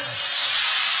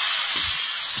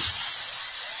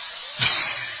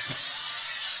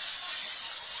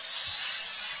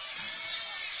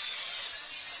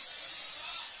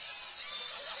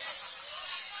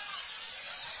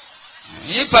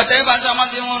 Ibadahnya Pak Camat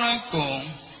yang ngono iku.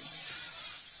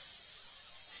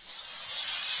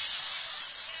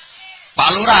 Pak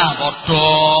Lurah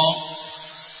padha.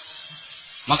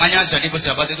 Makanya jadi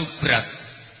pejabat itu berat.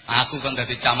 Aku kan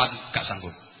dari camat gak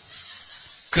sanggup.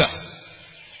 Gak.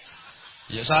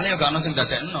 Ya soalnya gak ono sing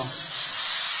dadekno.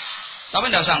 Tapi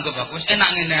ndak sanggup aku, wis enak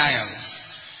ngene ae aku.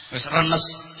 Wis renes.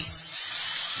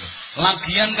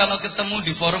 Lagian kalau ketemu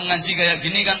di forum ngaji kayak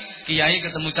gini kan, kiai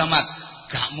ketemu camat,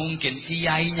 gak mungkin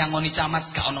kiai nyangoni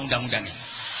camat gak ono undang-undangnya.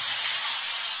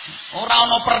 Ora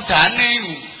ono perdane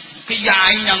iku.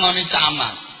 Kiai nyangoni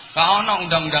camat, gak ono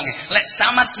undang-undangnya. Lek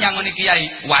camat nyangoni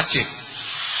kiai wajib.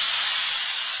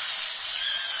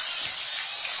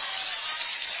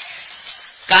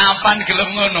 Kapan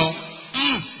gelem ngono?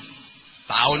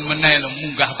 Tahun meneh lho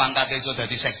munggah pangkate iso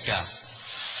dadi sekda.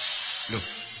 Loh,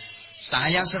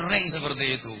 saya sering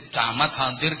seperti itu. Camat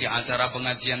hadir di acara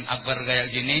pengajian akbar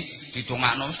kayak gini,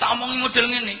 didongakno, tak omongi model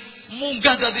ngene.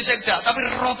 Munggah dadi sekda, tapi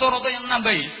rata-rata yang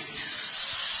nambahi.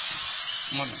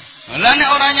 Ngono. Lah nek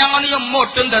ora nyangoni ya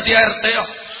modern dadi RT yo.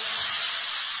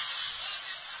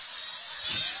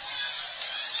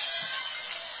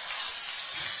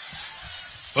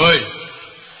 Hoi.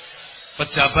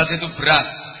 Pejabat itu berat,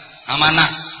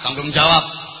 amanah, tanggung jawab.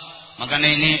 Makanya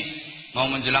ini mau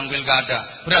menjelang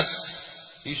pilkada, berat.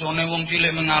 Isone wong cilik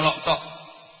mengalok tok.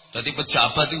 Jadi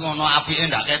pejabat itu ono apike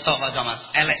ndak ketok Pak Camat.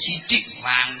 Elek sithik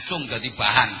langsung dadi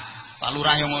bahan. Pak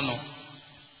Lurah yang ngono.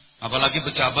 Apalagi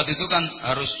pejabat itu kan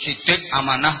harus sithik,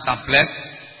 amanah, tablek,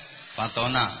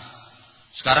 patona.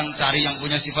 Sekarang cari yang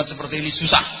punya sifat seperti ini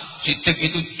susah. Sithik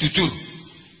itu jujur,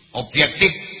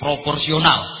 objektif,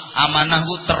 proporsional. Amanah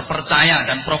itu terpercaya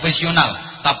dan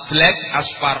profesional. Tablek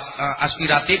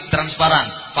aspiratif,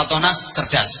 transparan. Patona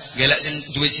cerdas. Gelek sing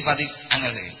duwe sifat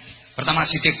angel iki. Pertama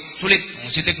sidik sulit,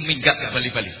 sidik minggat gak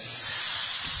bali-bali.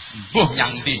 Mbuh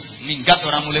nyang ndi, minggat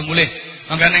ora mulih-mulih.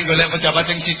 Mangkane golek pejabat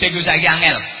sing sidik ku saiki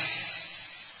angel.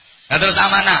 Lah terus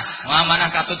amanah, amanah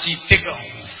katut sidik kok.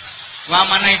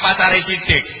 Amanah pasare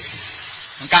sidik.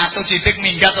 Katut sidik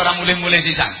minggat ora mulih-mulih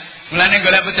sisan. Mulane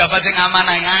golek pejabat sing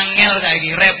amanah angel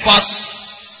saiki repot.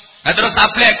 Nah terus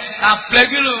tablek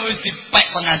iki lho wis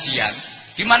dipek pengajian.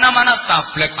 Di mana-mana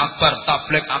tablek akbar,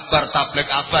 tablek akbar,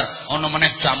 tablek akbar. Ono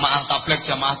meneh jamaah tablek.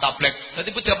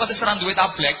 Dadi pejabat wis ora duwe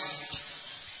tablek.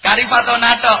 Kari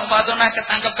Patona tok, Patona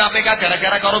ketangkep KPK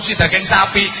gara-gara korupsi daging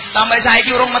sapi, sampai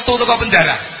saiki urung metu teko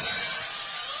penjara.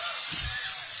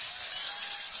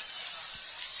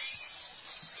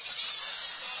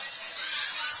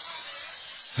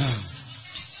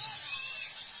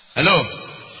 Halo.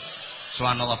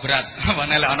 Subhanallah berat.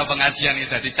 Mana lek ana pengajian iki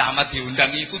dadi camat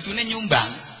diundang iki kudune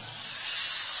nyumbang.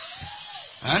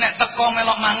 Nah nek teko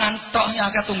melok mangan tok ya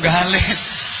akeh tunggale.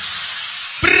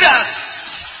 Berat.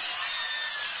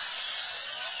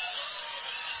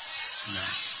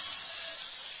 Nah.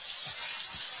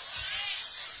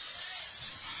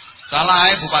 Salah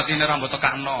ae bupatine ra mbok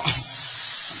tekakno.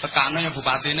 Tekakno ya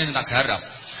bupatine tak garap.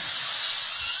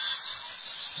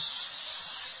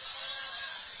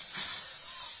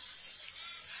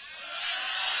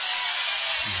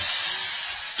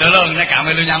 Tolong nek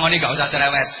amelu nyangoni gak usah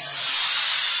cerewet.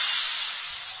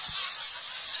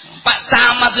 Pak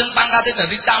camat sing pangkate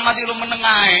dadi camat iki lho meneng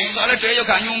ae, soalnya dhewe yo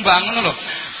gak nyumbang ngono lho.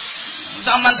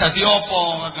 Camat dadi apa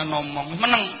kan ngomong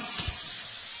meneng.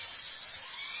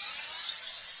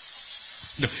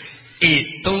 Duh,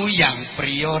 itu yang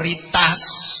prioritas.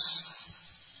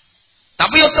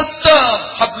 Tapi yo tetep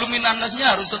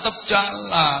habluminannasnya harus tetap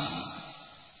jalan.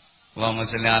 Allahumma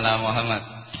sholli ala Muhammad.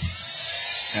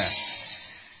 Ya.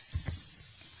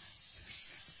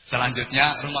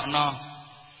 Selanjutnya rungokno.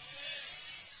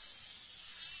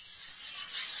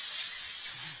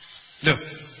 Loh.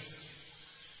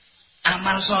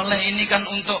 Amal soleh ini kan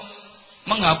untuk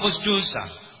menghapus dosa.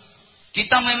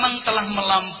 Kita memang telah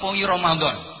melampaui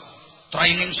Ramadan.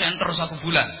 Training center 1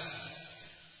 bulan.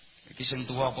 Iki sing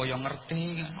tuwa apa yang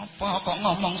ngerti? Apa kok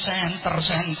ngomong center?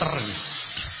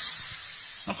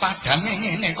 Padange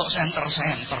ngene kok center.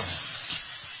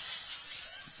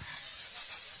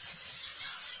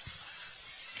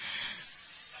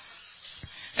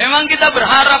 Memang kita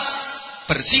berharap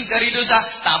bersih dari dosa,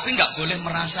 tapi nggak boleh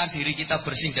merasa diri kita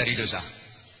bersih dari dosa.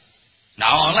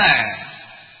 Nah oleh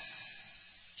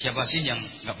siapa sih yang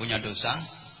nggak punya dosa?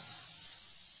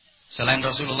 Selain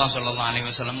Rasulullah SAW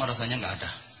rasanya nggak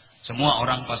ada. Semua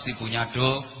orang pasti punya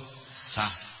dosa.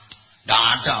 Nggak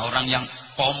ada orang yang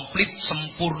komplit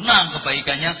sempurna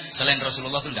kebaikannya selain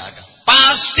Rasulullah itu nggak ada.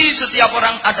 Pasti setiap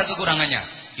orang ada kekurangannya.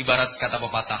 Ibarat kata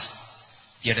pepatah,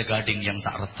 tiada gading yang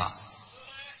tak retak.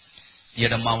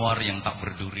 Tiada mawar yang tak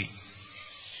berduri,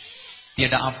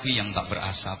 tiada api yang tak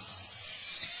berasap,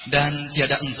 dan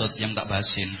tiada entut yang tak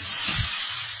basin.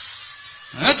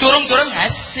 Dorong-dorong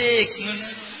asik.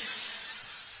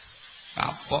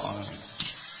 Kapok.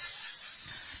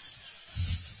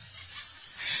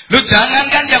 Lu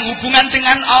jangankan yang hubungan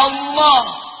dengan Allah,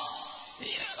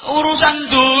 Urusan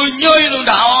dunia itu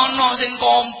ndak ono sing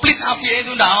komplit apike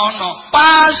itu ndak ono.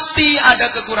 Pasti ada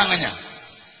kekurangannya.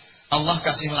 Allah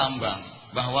kasih lambang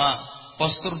bahwa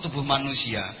postur tubuh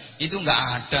manusia itu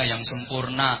nggak ada yang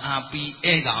sempurna, apike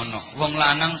nggak ono. Wong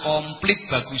lanang komplit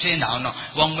bagusnya ndak ono.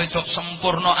 Wong wedok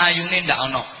sempurna ayune ndak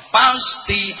ono.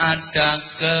 Pasti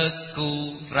ada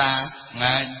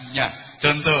kekurangannya.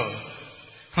 Contoh,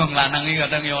 wong lanang iki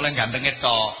kadang ya oleh gantenge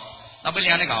tok, tapi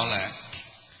liyane gak oleh.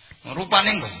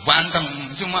 Rupane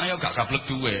ganteng, cuma ya gak gablek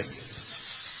duit.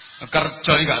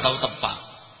 Kerja gak tahu tepak.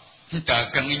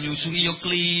 Dagang nyusui yo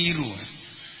keliru.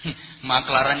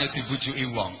 Maklarannya dibujuki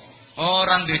wong.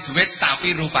 Orang duwe duit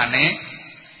tapi rupane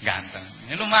ganteng.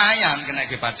 Ini lumayan kena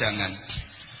ke pajangan.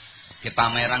 Ke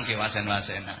pameran ke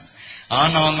wasen-wasenan.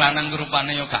 Ana wong lanang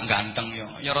rupane yo gak ganteng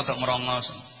yo, ya rada merongos.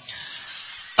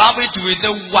 Tapi duwite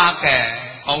akeh.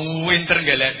 Winter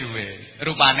golek duit.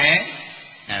 Rupane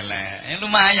elek.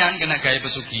 Lumayan kena gawe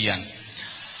pesugihan.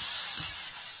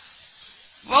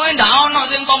 Wong ndak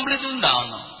ono sing komplit itu ndak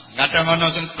ono. Kadang ono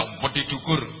sing kompeti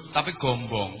dukur tapi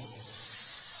gombong.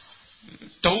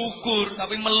 Dukur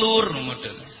tapi melur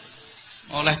model.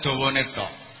 Oleh dawane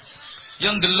tok.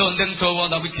 Yang ndelonten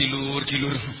dawa tapi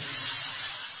gilur-gilur.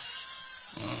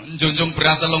 Njunjung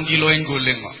beras 3 kilo yang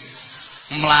goleng kok.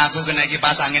 Mlaku kena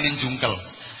kipas angin ning jungkel.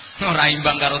 Ora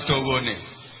imbang karo dawane.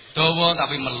 Dawa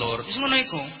tapi melur. Wis ngono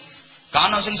iku. Gak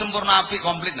ana sing sempurna apik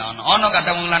komplit gak ana. Ana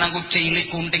kadang wong lanang ku cilik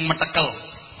kunting metekel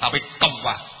tapi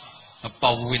kewah. Apa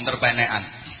winter penekan.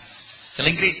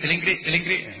 Celingkrik.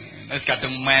 Wis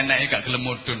kadang meneke gak gelem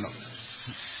mudhun kok.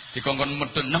 Dikongkon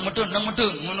medhun, nang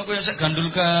medhun. Ngono ku ya sik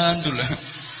gandul-gandul.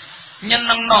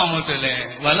 Nyenengno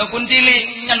modele. Walaupun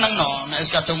cilik nyenengno. Nek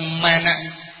wis kadang menek.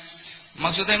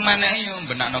 Maksudnya menek yo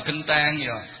benakno genteng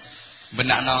yo.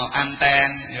 Benakno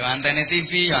anten, yo antene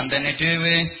TV, yo antene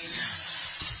dhewe.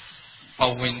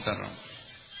 Winter.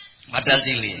 Padahal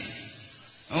cilik.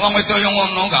 Wong wedok yo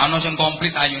ngono, gak ana sing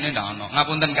komplit ayune ndak ana.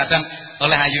 Ngapunten kadang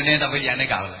oleh ayune tapi liyane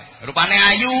gak oleh. Rupane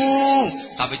ayu,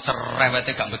 tapi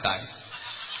cerewete gak betah.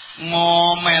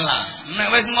 Ngomelan.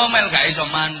 Nek wis ngomel gak iso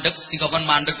mandeg, dikon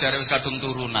mandeg jare wis kadung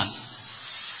turunan.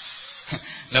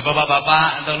 Lah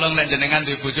bapak-bapak tolong lek jenengan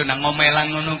duwe bojo nang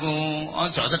ngomelan ngono ku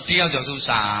aja sedih aja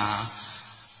susah.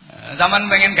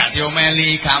 Zaman pengen gak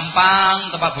diomeli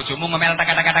gampang, tepak bojomu ngomel tak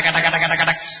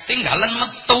tinggalan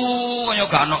metu kaya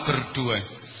gak ana gerdu ae.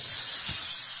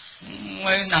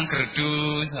 Nang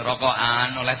gerdu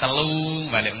rokokan oleh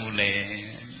telu balik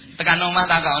mulih. Tekan omah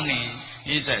takoni,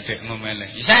 isek Dek ngomele.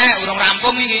 Isek urung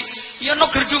rampung iki. Ya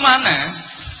ana gerdu maneh.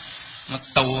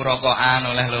 Metu rokokan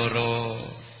oleh loro.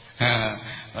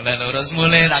 Oleh loro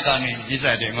semule takoni,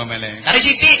 isek Dek ngomele. Kari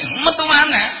sithik metu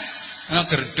maneh. Ana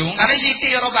gerdu, kari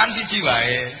sithik rokokan siji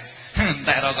wae.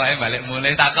 Entek rokoke balik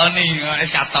mulih takoni, wis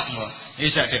katok kok.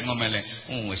 Isek Dek ngomele.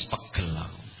 Wis pegel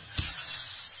aku.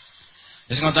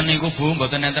 Wis ngoten niku Bu,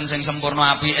 mboten enten sing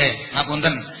sempurna apike.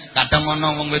 Ngapunten, kadang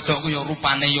ana wong wedok ku ya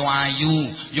rupane ya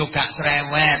ayu, ya gak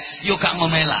cerewet, ya gak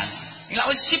ngomelan. Iki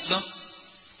wis sip to.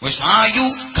 Wis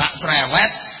ayu, gak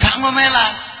cerewet, gak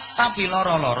ngomelan, tapi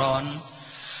loro-loron.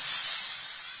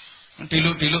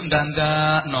 Diluk-diluk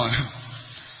ndandakno.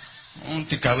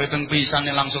 Digawe ping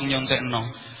pisane langsung nyontekno.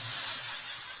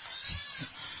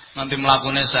 Nanti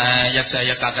mlakune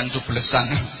sayak-sayak akan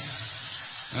cublesan.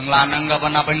 Yang lanang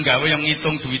kapan-kapan gawe yang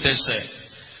ngitung duwite sik.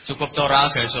 Cukup to ora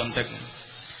gawe sontek.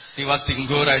 Tiwak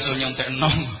dinggo ora iso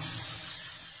nyontekno.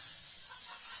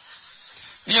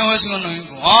 Ya wis ngono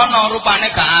iku. Ana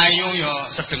rupane gak ayu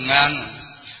ya sedengan.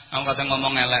 Aku kate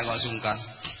ngomong elek kok sungkan.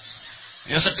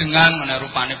 Ya sedengan meneh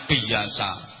rupane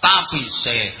biasa, tapi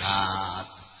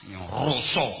sehat. Ya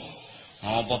rasa.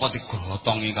 Apa-apa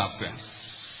digotongi kabeh.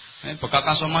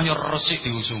 Bekakas omah ya resik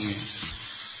diusungi.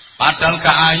 Padahal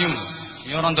gak ayu.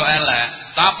 Ya rada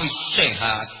elek, tapi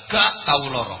sehat, gak tau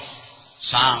lara.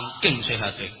 Saking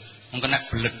sehate. Wong kena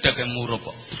bledek e murup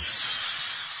kok.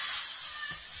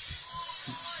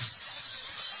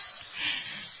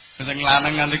 Sing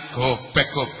lanang nganti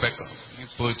gobek-gobek kok.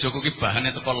 Bojoku ki bahane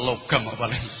teko logam kok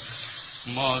paling.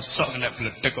 Mosok kena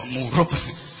bledek kok murup.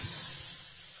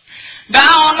 Ndak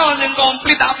ono sing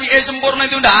komplit apike sempurna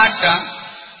itu ndak ada.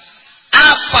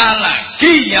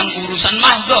 Apalagi yang urusan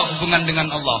mahdoh hubungan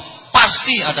dengan Allah.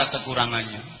 Pasti ada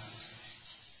kekurangannya.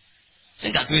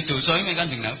 Saya gak duwe dosa iki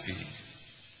Kanjeng Nabi.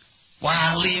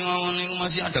 Wali mawon niku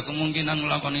masih ada kemungkinan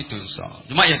nglakoni dosa.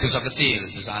 Cuma ya dosa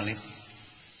kecil, dosa alit.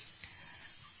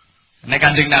 Nek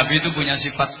Kanjeng Nabi itu punya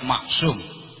sifat maksum.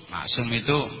 Maksum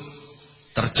itu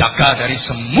terjaga dari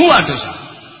semua dosa.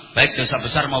 Baik dosa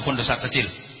besar maupun dosa kecil.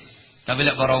 Tapi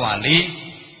lek para wali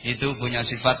itu punya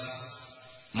sifat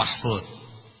mahfud.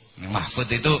 Mahfud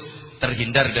itu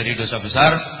terhindar dari dosa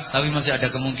besar, tapi masih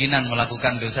ada kemungkinan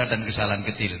melakukan dosa dan kesalahan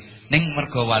kecil. Ning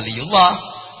mergo waliullah,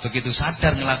 begitu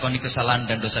sadar ngelakoni kesalahan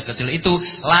dan dosa kecil itu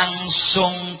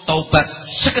langsung taubat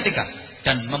seketika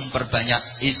dan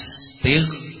memperbanyak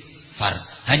istighfar.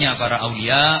 Hanya para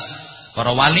aulia,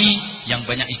 para wali yang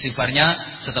banyak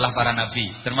istighfarnya setelah para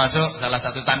nabi. Termasuk salah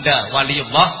satu tanda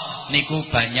waliullah niku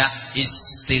banyak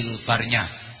istighfarnya.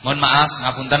 Mohon maaf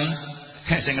ngapunten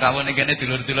sing rawuh ning kene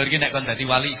dulur-dulur iki nek kon dadi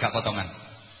wali gak potongan.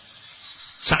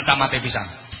 Sak tamate pisan.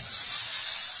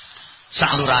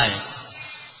 Sak lurahe.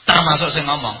 Termasuk sing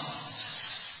ngomong.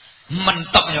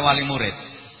 Mentok ya wali murid.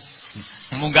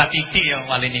 Munggah titik ya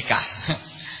wali nikah.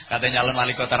 Katanya nyalon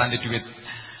wali kota ranti duit.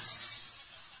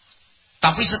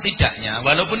 Tapi setidaknya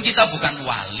walaupun kita bukan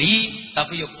wali,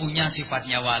 tapi ya punya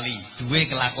sifatnya wali, duwe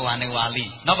kelakuane wali.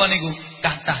 Napa niku?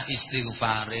 Kathah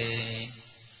istighfare.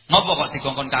 Ngopo kok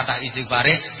dikongkon kathah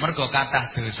istighfare? Mergo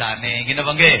kathah dosane. Ngene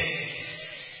apa nggih?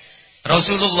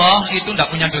 Rasulullah itu enggak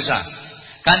punya dosa.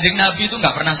 Kanjeng Nabi itu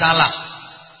enggak pernah salah.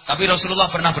 Tapi Rasulullah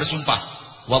pernah bersumpah,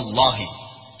 wallahi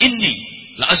inni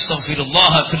la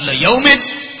astaghfirullah kulla yaumin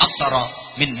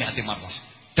aktsara min 100 marrah.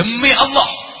 Demi Allah,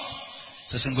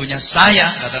 sesungguhnya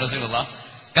saya, kata Rasulullah,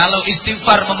 kalau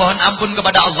istighfar memohon ampun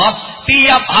kepada Allah,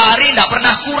 tiap hari tidak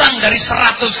pernah kurang dari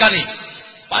 100 kali.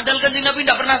 Padahal kanjeng Nabi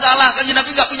tidak pernah salah, kanjeng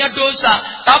Nabi tidak punya dosa.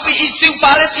 Tapi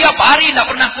istighfar tiap hari tidak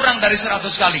pernah kurang dari 100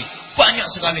 kali. Banyak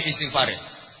sekali istighfar.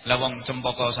 Lawang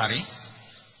Cempaka Sari,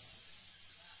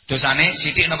 dosane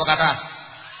sithik napa kata?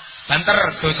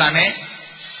 Banter dosane,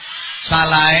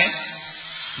 salahe,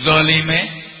 zalime,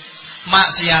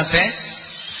 maksiate,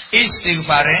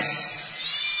 istighfare.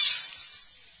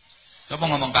 Apa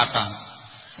ngomong kata?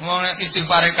 Ngomong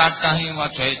istighfare kathah iki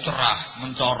wajahe cerah,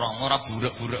 mencorong, ora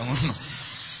buruk-buruk ngono.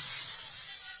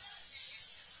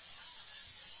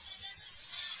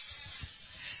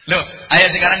 Loh, ayo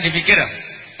sekarang dipikir.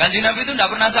 Kanjeng Nabi itu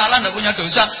tidak pernah salah, tidak punya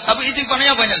dosa, tapi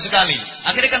istighfarnya banyak sekali.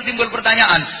 Akhirnya kan timbul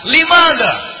pertanyaan,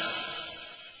 limadha?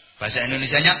 Bahasa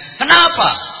Indonesianya,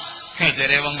 kenapa?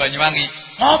 Jare wong Banyuwangi,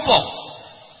 ngopo?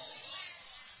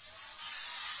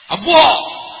 Apa?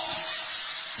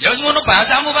 Ya wis ngono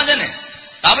bahasamu pancene.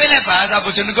 Tapi nek bahasa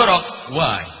Bojonegoro,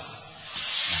 why?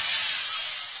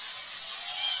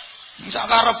 Sak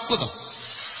karepku to.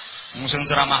 Mung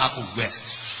ceramah aku wae.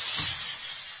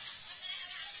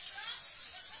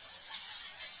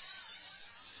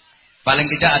 Paling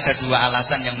tidak ada dua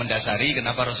alasan yang mendasari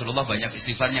kenapa Rasulullah banyak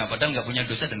istighfarnya, padahal nggak punya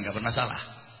dosa dan nggak pernah salah.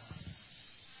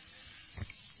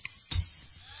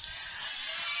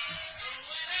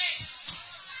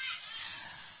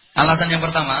 Alasan yang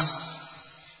pertama,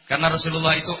 karena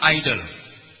Rasulullah itu idol.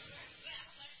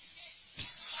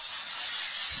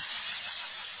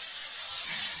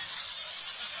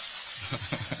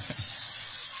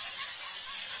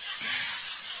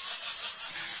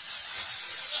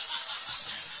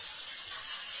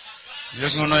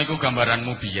 Wis ngono iku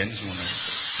gambaranmu biyen ngono.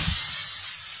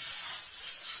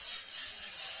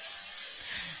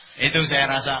 Itu saya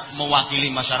rasa mewakili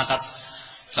masyarakat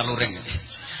Celuring.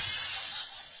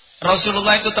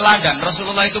 Rasulullah itu teladan,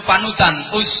 Rasulullah itu panutan,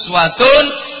 uswatun,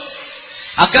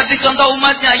 agar dicontoh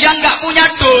umatnya yang enggak punya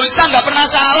dosa, enggak pernah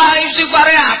salah,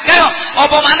 istighfare akeh.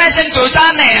 Apa maneh sing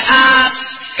dosane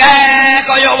akeh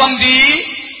kaya wong di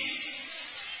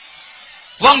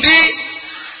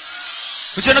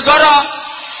Bojonegoro.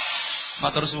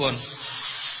 Matur suwun.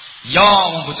 Ya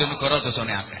wong Bojonegoro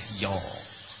dosane akeh. Ya.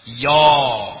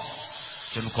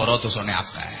 Bojonegoro dosane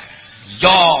akeh.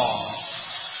 Ya.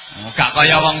 Gak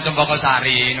kaya wong Cempaka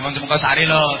Sari. Wong Cempaka Sari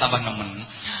lho tambah nemen.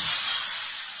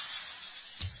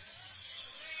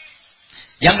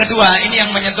 Yang kedua, ini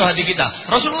yang menyentuh hati kita.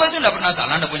 Rasulullah itu tidak pernah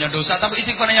salah, tidak punya dosa, tapi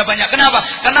istighfarnya banyak. Kenapa?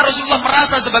 Karena Rasulullah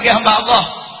merasa sebagai hamba Allah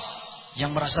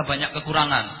yang merasa banyak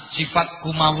kekurangan. Sifat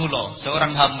kumawulo,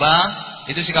 seorang hamba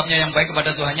itu sikapnya yang baik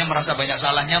kepada Tuhannya, merasa banyak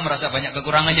salahnya, merasa banyak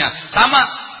kekurangannya. Sama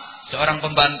seorang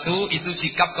pembantu itu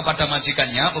sikap kepada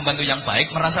majikannya, pembantu yang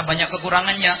baik merasa banyak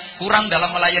kekurangannya, kurang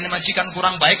dalam melayani majikan,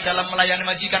 kurang baik dalam melayani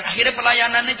majikan. Akhirnya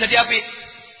pelayanannya jadi apik,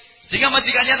 sehingga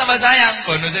majikannya tambah sayang,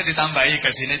 bonusnya ditambahi,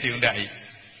 gajinya diundai.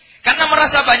 Karena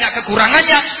merasa banyak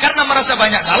kekurangannya, karena merasa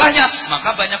banyak salahnya,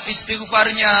 maka banyak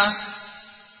istighfarnya.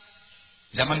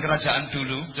 Zaman kerajaan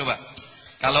dulu, coba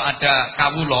kalau ada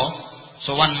kawulo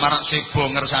sowan marak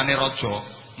sebo ngersane raja,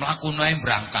 mlakune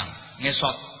brangkang,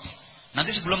 ngesot.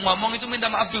 Nanti sebelum ngomong itu minta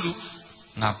maaf dulu.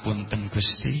 Ngapunten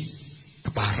Gusti,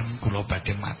 kepareng kula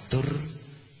badhe matur.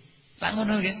 Tak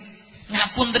ngono nggih.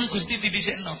 Ngapunten Gusti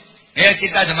didhisikno. Ya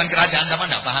kita zaman kerajaan sama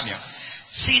ndak paham ya.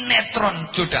 Sinetron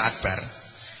Joda Akbar.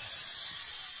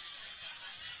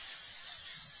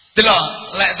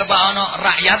 Delok, lek tepak ana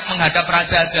rakyat menghadap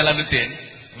Raja Jalaluddin,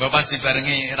 mbok pas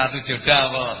dibarengi Ratu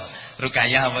Joda apa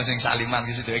Rukayah apa sing Saliman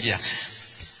ki situ iki ya.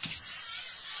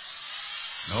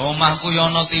 Omahku yo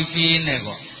ana TV-ne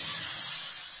kok.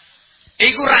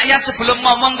 Iku rakyat sebelum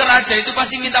ngomong ke raja itu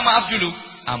pasti minta maaf dulu.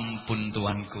 Ampun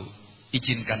tuanku,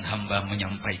 izinkan hamba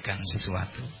menyampaikan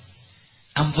sesuatu.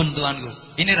 Ampun tuanku.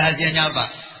 Ini rahasianya apa?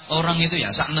 Orang itu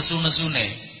ya sak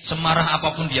nesu-nesune, semarah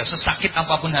apapun dia, sesakit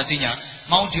apapun hatinya,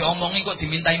 mau diomongi kok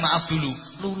dimintai maaf dulu.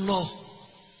 Luluh.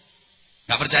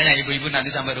 Gak percaya ibu-ibu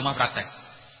nanti sampai rumah praktek.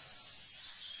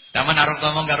 Zaman arep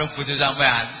ngomong karo bojo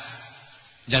sampean,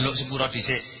 njaluk sepuro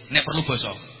dhisik, nek perlu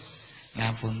basa.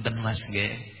 Ngapunten Mas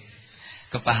nggih.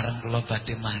 Kepareng kula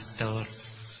badhe matur.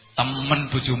 Temen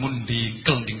bojomu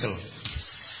ndingkel-ndingkel.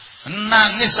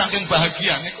 Nangis saking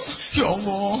bahagiane kok. Ya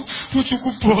Allah, bojoku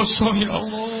basa ya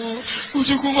Allah.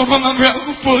 Bojoku ngomong ambek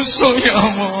aku basa ya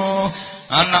Allah.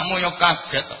 Anakmu yo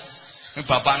kaget.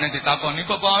 Bapakne ditakoni,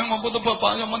 "Bapak, ngopo to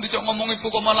Bapak? Sampeyan dijak ngomong ibu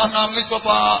kok malah nangis,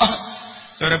 Bapak?"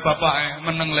 Jare bapake,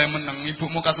 "Meneng le meneng,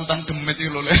 ibumu katutan demit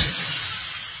iki lho le."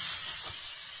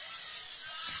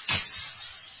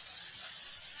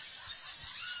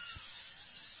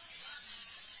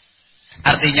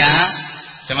 Artinya,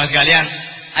 jemaah sekalian,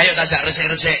 ayo tajak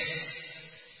resik-resik.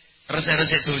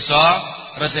 Resik-resik dosa,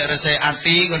 resik-resik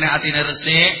ati, kene atine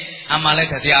resik, amale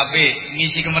dadi apik,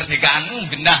 ngisi kemerdekaanmu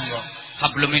gendah kok.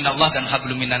 Hablum minallah dan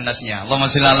hablum minan nasnya. Allahumma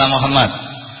shalli ala Muhammad.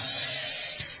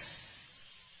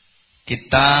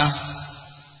 Kita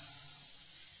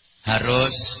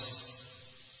harus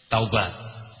taubat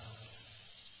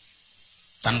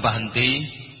tanpa henti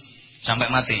sampai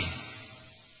mati.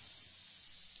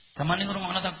 Sama ini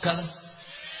ngurung-ngurung tegal.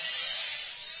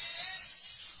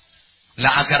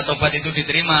 Lah agar tobat itu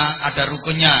diterima ada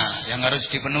rukunnya yang harus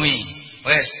dipenuhi.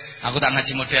 Wes, aku tak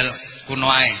ngaji model kuno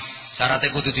ae.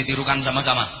 Syaratnya kudu ditirukan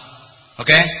sama-sama.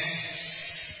 Oke?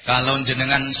 Kalau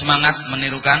jenengan semangat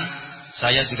menirukan,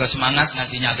 saya juga semangat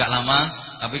ngajinya agak lama.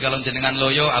 Tapi kalau jenengan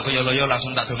loyo, aku ya loyo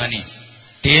langsung tak dongani.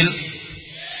 Deal?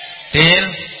 Deal?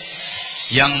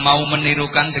 Yang mau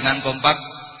menirukan dengan kompak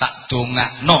tak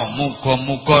dongakno,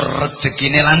 muga-muga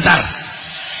rezekine lancar.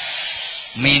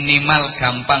 Minimal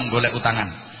gampang golek utangan.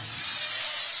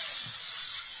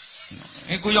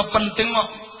 Iku ya penting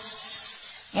kok.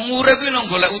 Mengurip iki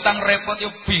nang golek utang repot ya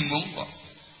bingung kok.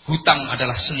 Hutang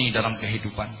adalah seni dalam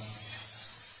kehidupan.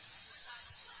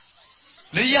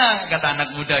 Lah iya kata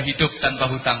anak muda, hidup tanpa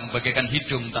hutang bagaikan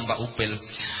hidung tanpa upil.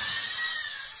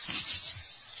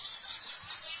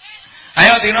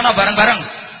 Ayo tinona bareng-bareng.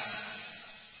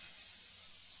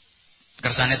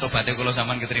 Kersane tobaté kula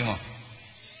sampean ketrima.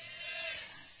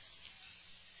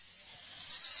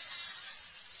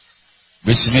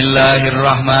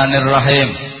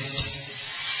 Bismillahirrahmanirrahim.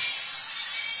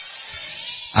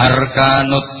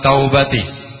 Arkanut taubati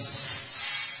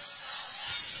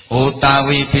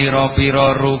utawi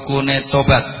pira-pira rukune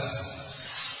tobat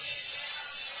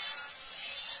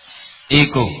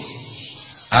iku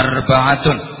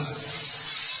arbaatun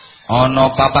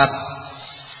ana papat.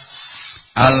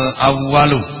 Al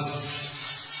awwalu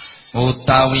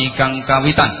utawi kang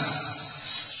kawitan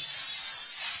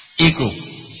iku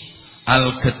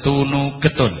al getunu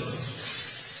getun.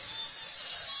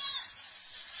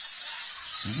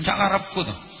 Sak karepku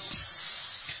to.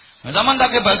 Nah, zaman tak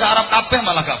ke bahasa Arab kabeh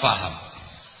malah gak paham.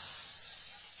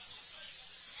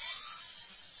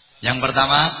 Yang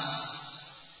pertama,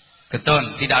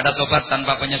 getun, tidak ada tobat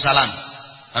tanpa penyesalan.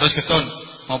 Harus getun.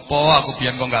 Apa aku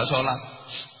biyen kok gak salat?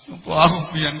 Apa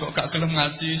aku biyen kok gak gelem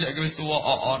ngaji, saiki wis tuwa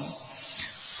oon.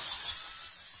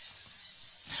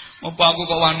 Apa aku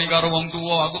kok wani karo wong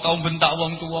tuwa, aku tau bentak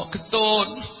wong tuwa. Getun,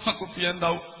 aku biyen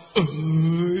tau.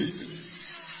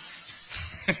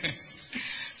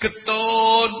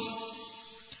 Getun.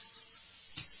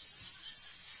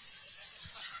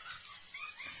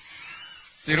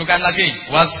 Tirukan lagi.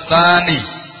 Wasani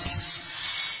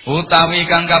utawi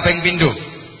kang kaping pindho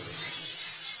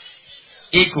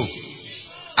iku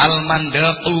al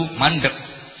mandaqu mandek.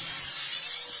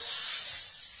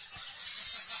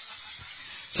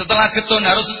 Setelah getun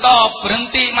harus stop,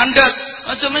 berhenti, mandek.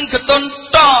 Aja main getun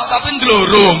tok tapi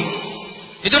ndlorong.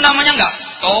 Itu namanya enggak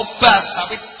tobat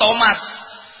tapi tomat.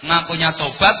 Ngakunya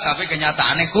tobat tapi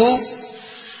kenyataannya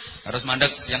harus mandek.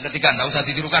 Yang ketiga enggak usah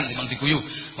ditirukan, memang diguyu.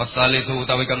 Wasalisu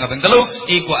utawi kang kaping telu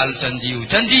iku al janjiu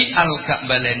janji al gak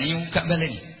baleni gak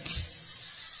baleni.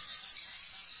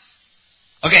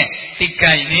 Oke,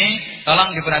 tiga ini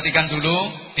tolong diperhatikan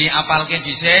dulu, diapalke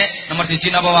dhisik. Nomor 1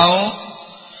 napa wau?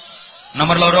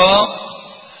 Nomor loro,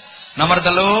 nomor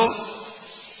telu,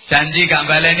 janji gak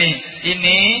baleni.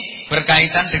 Ini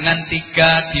berkaitan dengan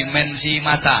 3 dimensi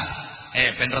masa.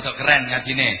 Ben rada keren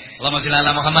ngajine. Allahumma sholli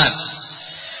ala Muhammad.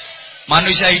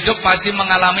 Manusia hidup pasti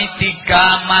mengalami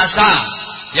 3 masa.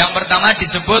 Yang pertama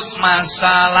disebut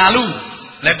masa lalu.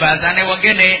 Lek bahasane wong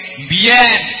kene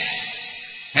biyen.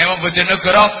 Wong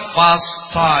Bojonegoro past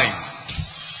time.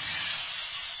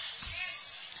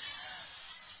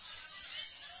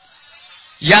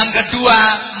 Yang kedua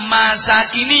masa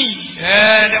kini.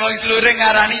 Wong Sluring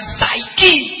ngarani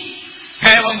saiki.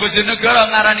 Wong Bojonegoro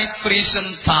ngarani present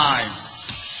time.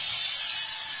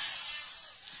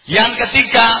 Yang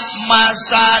ketiga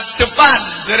masa depan.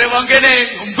 Jare wong kene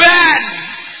mben.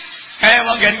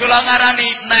 Wong gen kula ngarani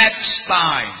next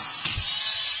time.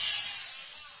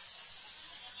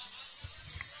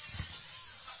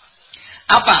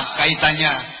 Apa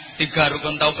kaitannya 3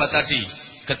 rukun taubat tadi?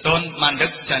 Getun,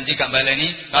 mandek, janji gak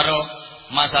baleni karo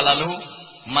masa lalu,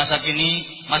 masa kini,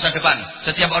 masa depan.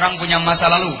 Setiap orang punya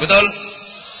masa lalu, betul?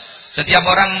 Setiap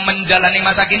orang menjalani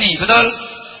masa kini, betul?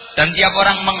 Dan tiap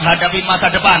orang menghadapi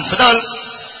masa depan, betul?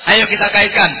 Ayo kita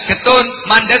kaitkan. Getun,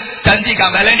 mandek, janji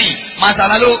gak baleni. Masa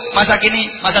lalu, masa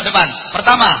kini, masa depan.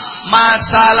 Pertama,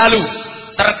 masa lalu.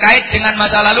 Terkait dengan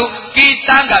masa lalu,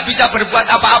 kita gak bisa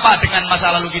berbuat apa-apa dengan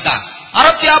masa lalu kita.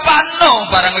 Arep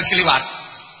diapano barang wis kliwat.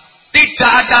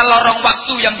 Tidak ada lorong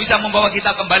waktu yang bisa membawa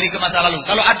kita kembali ke masa lalu.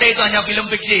 Kalau ada itu hanya film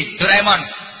fiksi, Doraemon.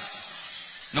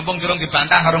 Numpung durung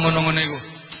dibantah karo ngono-ngono iku.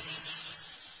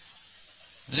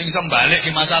 Sing iso balik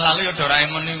di masa lalu ya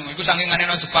Doraemon niku. Iku sangingane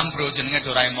nang Jepang, Bro, jenenge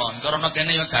Doraemon. Cara nang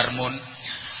kene ya Darmon.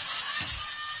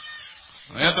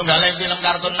 Ya tunggale film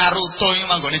kartun Naruto iki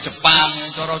manggone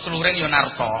Jepang, cara celuring ya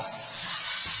Naruto.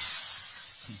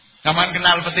 Kaman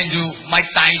kenal petinju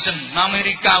Mike Tyson,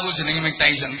 Amerika ku jenenge Mike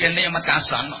Tyson, kene ya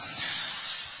Makassar.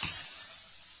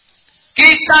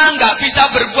 Kita nggak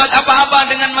bisa berbuat apa-apa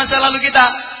dengan masa lalu kita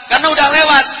karena udah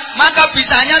lewat. Maka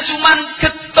bisanya cuman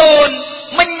getun,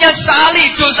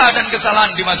 menyesali dosa dan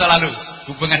kesalahan di masa lalu.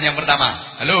 Hubungan yang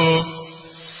pertama. Halo.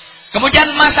 Kemudian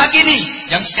masa kini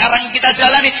yang sekarang kita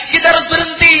jalani, kita harus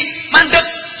berhenti, mandek,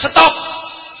 stop.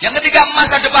 Yang ketiga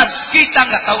masa depan, kita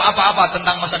nggak tahu apa-apa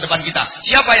tentang masa depan kita.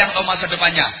 Siapa yang tahu masa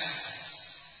depannya?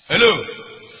 Halo.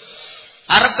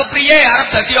 Arep kepriye,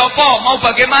 arep dadi apa, mau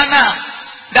bagaimana?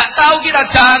 Nggak tahu kita.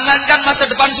 Jangankan masa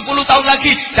depan 10 tahun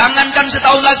lagi, jangankan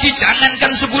setahun lagi,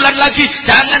 jangankan sebulan lagi,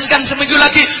 jangankan seminggu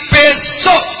lagi.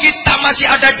 Besok kita masih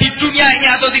ada di dunia ini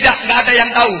atau tidak, nggak ada yang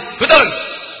tahu. Betul?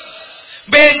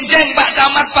 Benjeng Pak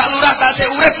Camat, Pak Lurah,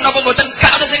 tasih urip napa mboten,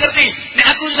 gak ada sing ngerti.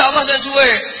 Nek aku insyaallah saya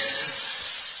suwe.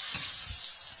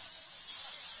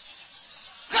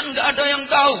 Kan nggak ada yang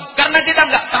tahu. Karena kita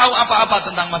nggak tahu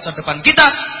apa-apa tentang masa depan kita,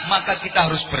 maka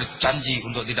kita harus berjanji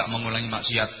untuk tidak mengulangi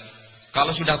maksiat.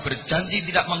 Kalau sudah berjanji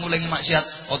tidak mengulangi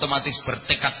maksiat, otomatis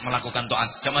bertekad melakukan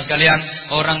taat. Jamaah sekalian,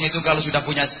 orang itu kalau sudah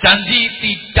punya janji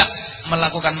tidak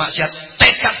melakukan maksiat,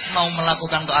 tekad mau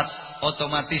melakukan taat,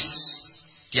 otomatis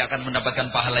dia akan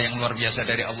mendapatkan pahala yang luar biasa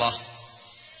dari Allah.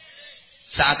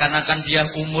 Seakan-akan dia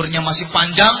umurnya masih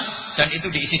panjang dan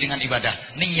itu diisi dengan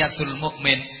ibadah. Niyatul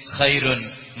mukmin khairun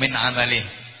min amalih.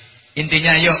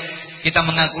 Intinya yuk kita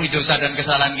mengakui dosa dan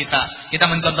kesalahan kita.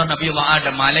 Kita mencontoh Nabiullah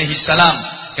Adam alaihi salam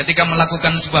ketika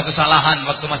melakukan sebuah kesalahan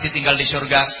waktu masih tinggal di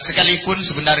surga. Sekalipun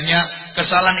sebenarnya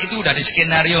kesalahan itu sudah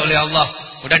diskenario oleh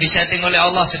Allah, sudah disetting oleh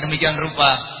Allah sedemikian rupa.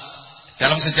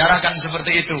 Dalam sejarah kan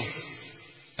seperti itu.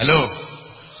 Halo.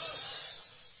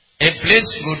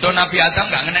 Iblis nggodha Nabi Adam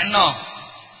enggak ngenekno.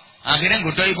 Akhirnya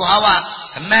nggodha Ibu Hawa,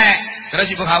 kenek.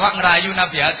 Terus Ibu Hawa ngerayu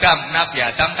Nabi Adam. Nabi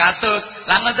Adam katut.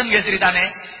 Lah ngoten nggih ceritane.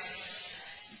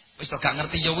 Wis to gak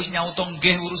ngerti ya wis nyauto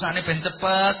nggih urusane ben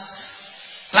cepet.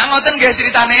 Lah ngoten nggih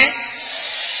ceritane.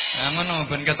 Lah ngono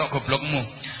ben ketok goblokmu.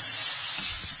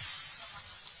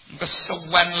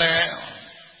 Kesuwen le.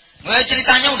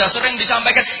 Ceritanya udah sering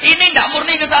disampaikan. Ini tidak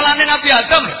murni kesalahan Nabi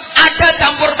Adam. Ada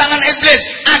campur tangan iblis,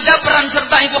 ada peran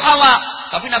serta Ibu Hawa.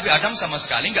 Tapi Nabi Adam sama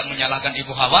sekali nggak menyalahkan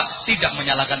Ibu Hawa, tidak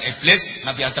menyalahkan iblis.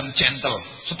 Nabi Adam gentle,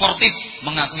 sportif,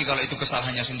 mengakui kalau itu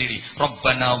kesalahannya sendiri.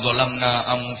 Rabbana dzalamna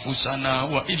anfusana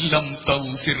wa illam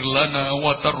taghfir lana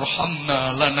wa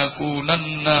tarhamna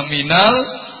lanakunanna minal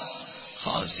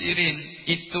khasirin.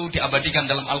 Itu diabadikan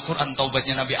dalam Al-Quran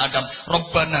taubatnya Nabi Adam.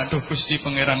 Rabbana duh Gusti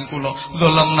pangeran kula,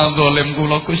 dzalamna zalim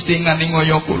kula Gusti, ngani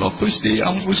ngoyo kula Gusti,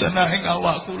 ampusana ing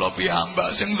awak kula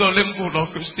piyambak sing zalim kula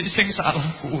Gusti, sing salah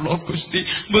kula Gusti,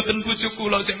 mboten bojo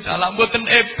kula sing salah, mboten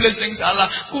iblis sing salah,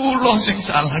 kula sing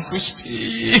salah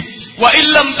Gusti. Wa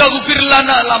illam taghfir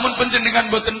lana, lamun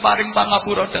panjenengan mboten paring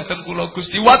pangapura dhateng kula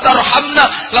Gusti, wa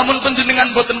tarhamna, lamun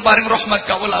panjenengan mboten paring rahmat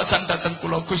kawelasan dhateng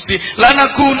kula Gusti,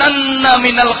 lanakunanna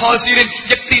minal khasirin.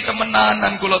 Yakti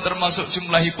temenanan kula termasuk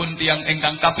jumlahipun tiang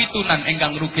engkang kapitunan,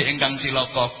 engkang rugi, engkang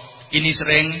cilaka. Ini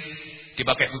sering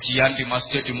dipakai pujian di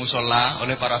masjid, di musola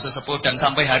oleh para sesepuh, dan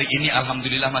sampai hari ini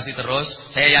alhamdulillah masih terus.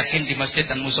 Saya yakin di masjid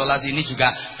dan musola sini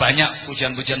juga banyak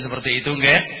pujian-pujian seperti itu,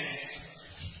 nggih.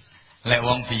 Lek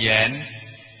wong biyen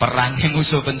perangi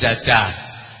musuh penjajah,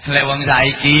 lek wong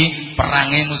saiki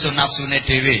perangi musuh nafsune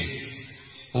dhewe.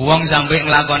 Wong sampai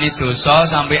nglakoni dosa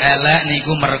sampai elek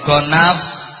niku mergo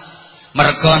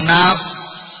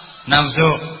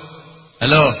nafsu.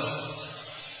 Halo.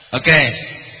 Oke.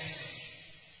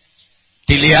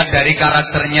 Dilihat dari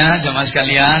karakternya jemaah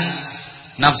sekalian,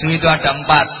 nafsu itu ada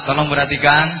 4. Tolong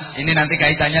perhatikan, ini nanti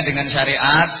kaitannya dengan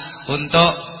syariat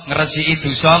untuk ngeresi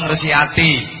dosa, ngeresi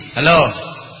hati. Halo.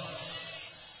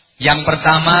 Yang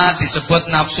pertama disebut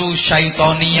nafsu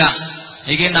syaitoniyah.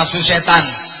 Ini nafsu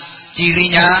setan.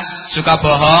 Cirinya suka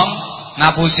bohong,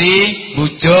 ngapusi,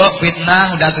 bujuk,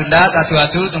 fitnah, unda-tunda,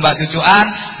 adu-adu, tumbak cucuan,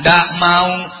 ndak mau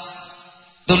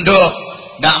tunduk,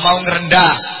 ndak mau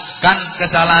ngerendah. Kan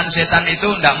kesalahan setan itu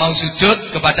ndak mau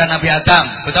sujud kepada Nabi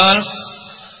Adam. Betul?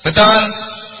 Betul?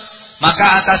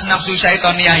 Maka atas nafsu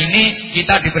syaitoniyah ini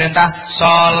kita diperintah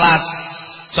sholat.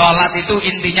 Sholat itu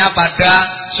intinya pada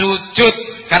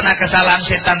sujud. Karena kesalahan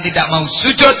setan tidak mau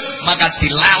sujud, maka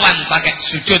dilawan pakai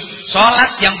sujud.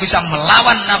 Sholat yang bisa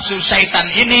melawan nafsu syaitan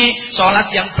ini, sholat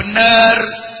yang benar.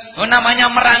 Namanya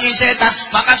merangi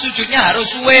setan, maka sujudnya harus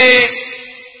suwe.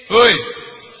 Hoi.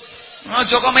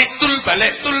 Aja kok mek tul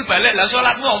balik lah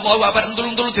salatmu Allahu akbar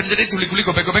entul-entul jadi duli-guli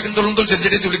gobek-gobek entul-entul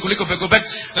jadi duli-guli gobek-gobek.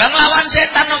 Lah nglawan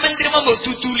setan nek men trimo mbok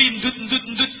duduli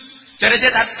ndut-ndut. Jare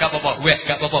setan gak apa-apa,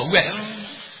 gak apa-apa,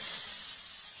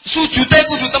 Sujude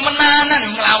kudu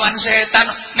temenanan nglawan setan.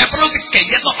 Nek perlu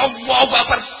digeyet kok Allahu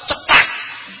akbar cetak.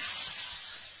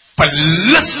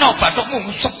 Belesno bathukmu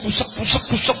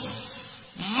usep.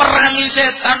 Merangi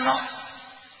setan no.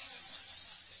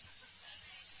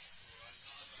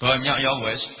 Banyak ya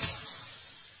wes.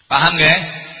 Paham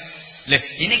nggih? Lih,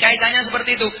 ini kaitannya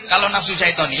seperti itu. Kalau nafsu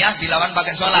syaitoniyah dilawan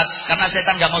pakai sholat. Karena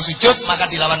setan nggak mau sujud, maka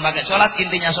dilawan pakai sholat.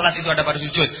 Intinya sholat itu ada pada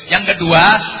sujud. Yang kedua,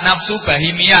 nafsu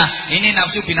bahimiyah. Ini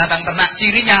nafsu binatang ternak.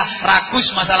 Cirinya rakus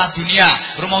masalah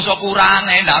dunia. Rumangsa kurang,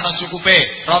 ndak ana cukupe.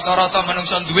 Rata-rata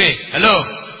menungso duwe. Halo.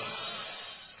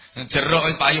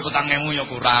 Jeruk payu 4.000 ya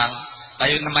kurang.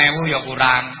 Payu 6.000 ya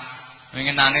kurang.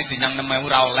 Winginane dinyang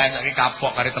 6.000 ra oleh, saiki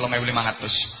kapok kari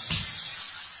 3.500.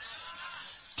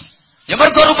 Ya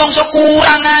mergo rumangsa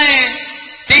kurang ae.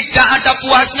 Tidak ada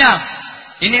puasnya.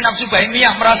 Ini nafsu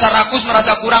bahimiyah, merasa rakus,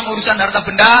 merasa kurang urusan harta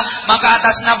benda, maka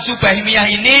atas nafsu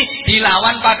bahimiyah ini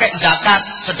dilawan pakai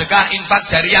zakat, sedekah, infak,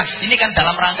 jariah. Ini kan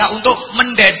dalam rangka untuk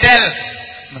mendedel.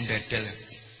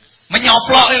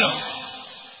 Menyoplok itu.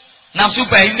 Nafsu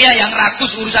bahimiyah yang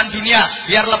rakus urusan dunia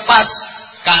biar lepas.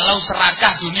 Kalau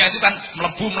serakah dunia itu kan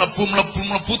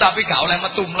melebu tapi gak oleh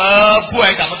metu, melebu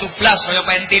ae gak metu blas kaya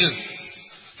pentil.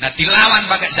 Nah dilawan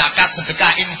pakai zakat,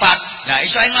 sedekah, infak. Nah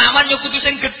iso nglawan yo kudu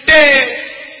sing gedhe.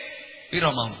 Pira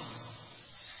mau?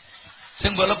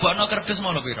 Sing mbok lebokno kerdes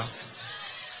mau lho pira?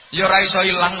 Ya ora iso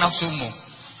ilang nafsumu.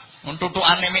 Mun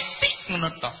tutukane mek tik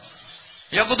ngono tok.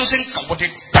 Ya kudu sing gede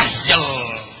dayel.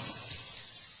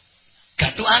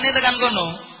 Gatukane tekan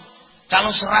kono.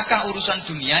 Kalau serakah urusan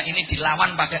dunia ini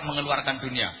dilawan pakai mengeluarkan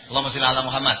dunia. Allahumma shalli ala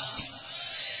Muhammad.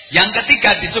 Yang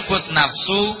ketiga disebut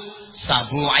nafsu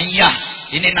sabu'iyah.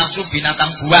 Ini nafsu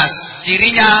binatang buas.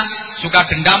 Cirinya suka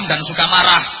dendam dan suka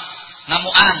marah,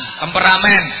 ngamuan,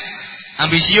 temperamen,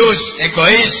 ambisius,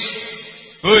 egois.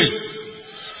 Hui.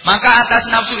 Maka atas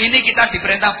nafsu ini kita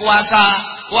diperintah puasa.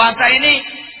 Puasa ini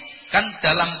kan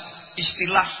dalam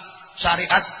istilah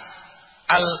syariat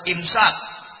al-imsak,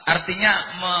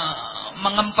 artinya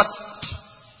mengempet.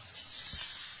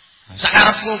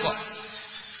 Sakarepku kok.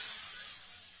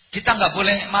 Kita nggak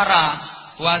boleh marah.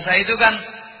 Puasa itu kan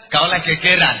gak oleh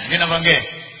gegeran. Ini apa nggih?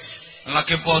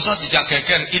 Lagi puasa dijak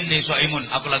geger, ini shaimun,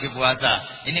 aku lagi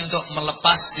puasa. Ini untuk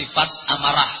melepas sifat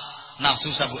amarah,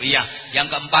 nafsu sabu'iyah. Yang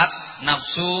keempat,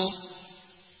 nafsu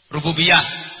rububiyah,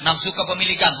 nafsu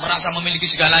kepemilikan, merasa memiliki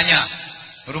segalanya.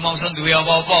 Rumah usan duwe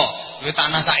apa-apa, duwe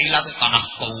tanah sailat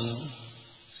tanahku.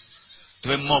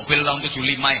 Duwe mobil tahun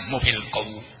 75 mobilku.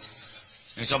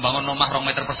 Iso bangun omah 2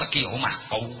 meter persegi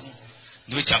omahku.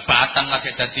 Duwe jabatan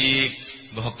lagi dadi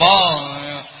apa?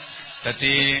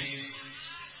 Dadi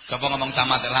sapa ngomong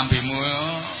camat lambemu.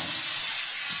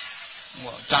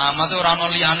 Camat ora ono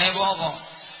liyane apa?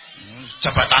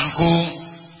 Jabatanku.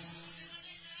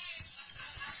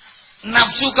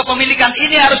 Nafsu kepemilikan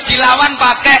ini harus dilawan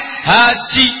pakai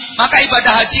haji. Maka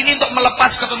ibadah haji ini untuk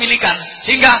melepas kepemilikan.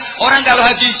 Sehingga orang kalau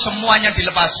haji semuanya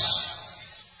dilepas.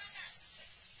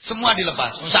 Semua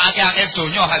dilepas. Saake-ake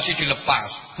donya haji dilepas.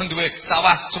 Menduwe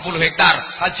sawah 10 hektar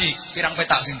haji pirang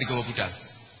petak sing digawa budal.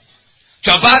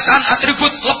 Jabatan,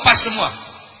 atribut lepas semua.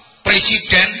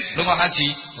 Presiden lunga haji,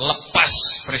 lepas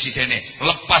presidennya,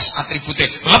 lepas atributnya,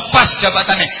 lepas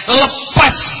jabatannya,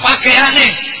 lepas pakaiannya,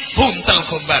 buntel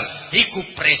gombal. Iku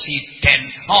presiden.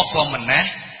 Apa meneh?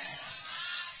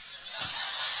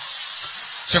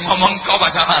 Sing ngomong kau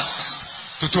Pak Camat.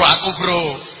 Dudu aku, Bro.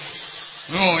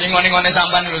 Ingon-ingone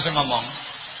sampean lho sing ngomong.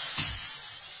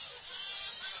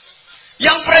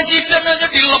 Yang presiden aja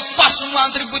dilepas semua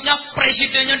atributnya,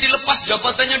 presidennya dilepas,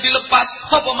 jabatannya dilepas.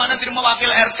 Apa mana terima wakil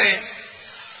RT?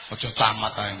 Ojo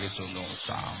camat ae gitu lho,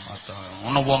 camat ae.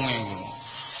 Ono wong iku.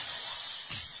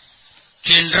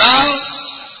 Jenderal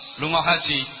lunga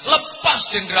haji, lepas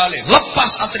jenderale,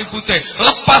 lepas atribute,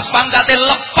 lepas pangkate,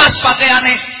 lepas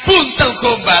pakaiane, buntel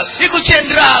gombal. Iku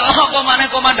jenderal, apa mana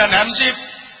komandan Hansip?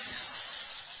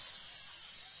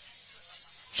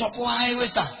 Sopo ae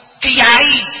wis ta?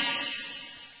 Kiai.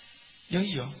 Ya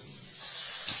iya.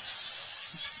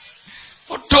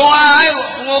 Padha ae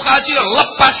lunga haji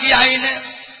lepas kiyaine,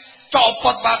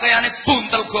 copot pakaiane,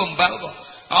 buntel gombal kok.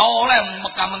 Oleh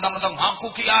Mekah mentang-mentang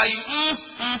aku kiai.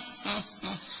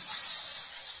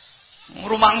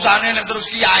 Rumangsane nek terus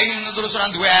kiai terus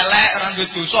ora duwe elek, ora duwe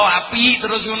dosa, api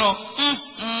terus ngono.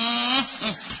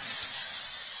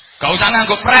 Gak usah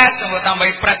nganggo pret, nggo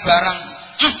tambahi pret barang.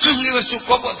 Iki wis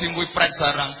cukup kok dienggo pret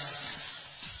barang.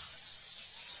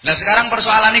 Nah sekarang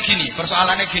persoalannya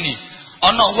gini.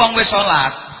 Ono wong wis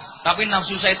salat, tapi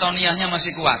nafsu syaitoniahnya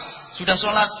masih kuat. Sudah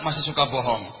salat masih suka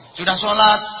bohong. Sudah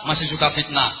sholat masih suka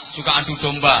fitnah, suka adu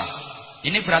domba.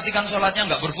 Ini berarti kan sholatnya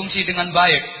nggak berfungsi dengan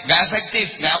baik, nggak efektif,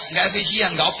 nggak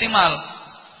efisien, nggak optimal.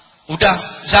 Udah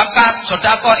zakat,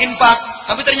 sedekah, infak,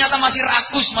 tapi ternyata masih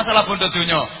rakus masalah bondo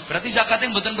dunyo. Berarti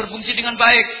zakatnya mboten berfungsi dengan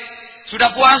baik.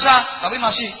 Sudah puasa, tapi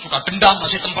masih suka dendam,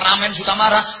 masih temperamen, suka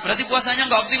marah. Berarti puasanya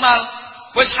nggak optimal.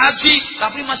 Wes haji,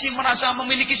 tapi masih merasa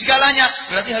memiliki segalanya.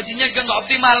 Berarti hajinya juga nggak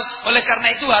optimal. Oleh karena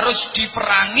itu harus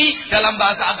diperangi. Dalam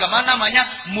bahasa agama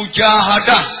namanya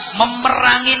mujahadah,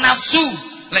 memerangi nafsu.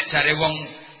 Lek jare wong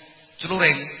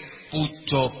celuring,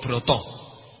 pujo broto.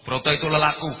 Broto itu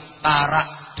lelaku,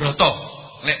 tarak broto.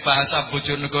 Lek bahasa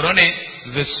bojonegarane,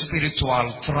 the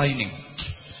spiritual training,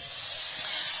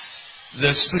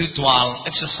 the spiritual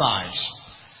exercise.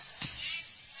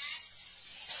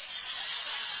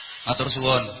 Matur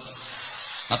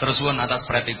suwun atas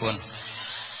pretipun.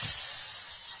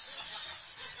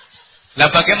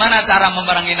 Lah bagaimana cara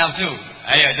memerangi nafsu?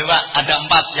 Ayo coba, ada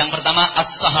 4. Yang pertama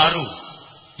as-saharu,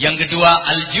 yang kedua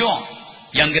al-ju',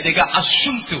 yang ketiga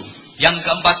as-sumtu, yang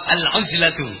keempat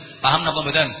al-uzlatu. Paham napa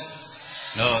mboten?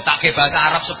 Lho, tak ke bahasa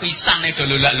Arab sepisan nek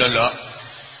dololak-lolok.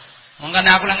 Mangkane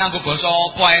aku nang nganggo basa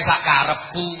apa ae sak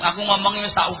karepku. Aku ngomongnya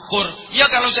wis tak ukur. Ya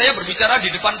kalau saya berbicara di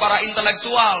depan para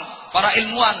intelektual, para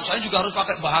ilmuwan, saya juga harus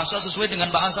pakai bahasa sesuai dengan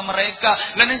bahasa mereka.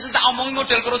 Lah nek tak omongin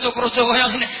model kroco-kroco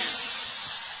kaya ngene.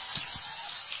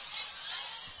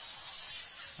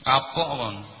 Kapok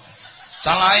kon.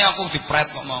 Salahe aku dipret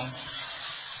kok mau.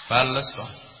 Bales kok.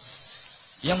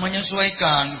 Yang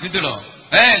menyesuaikan gitu loh.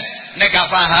 Nek gak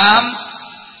paham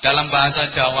dalam bahasa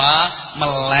Jawa,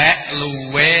 melek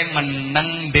luwe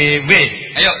meneng dewe.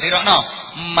 Ayo dirokno.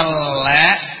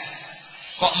 Melek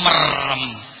kok merem.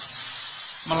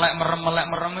 Melek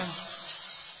merem.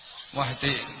 Wah,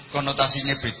 iki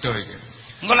konotasinya beda iki.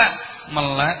 Engko lek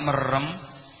melek merem,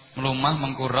 mlumah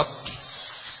mengkurep,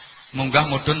 munggah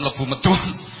mudhun lebu metu.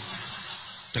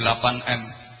 8M.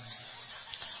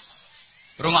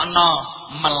 Rungokno,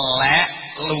 melek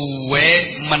luwe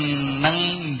meneng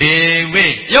dewe.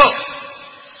 Yuk.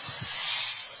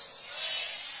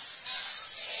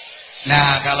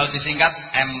 Nah, kalau disingkat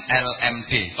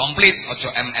MLMD, komplit, ojo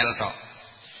ML tok.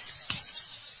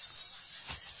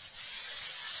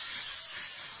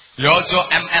 Yo ojo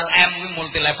MLM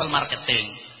multi level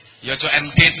marketing. Yo ojo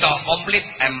MD tok, komplit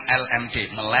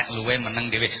MLMD, melek luwe meneng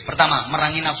dewe. Pertama,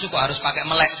 merangi nafsu kok harus pakai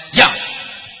melek? Ya.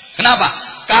 Kenapa?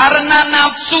 Karena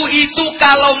nafsu itu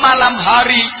kalau malam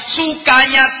hari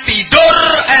sukanya tidur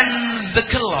and the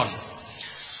kelon.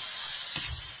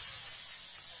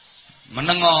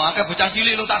 Menengo, akeh bocah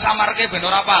cilik lu tak samarke ben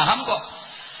ora paham kok.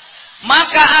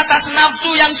 Maka atas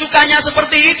nafsu yang sukanya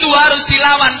seperti itu harus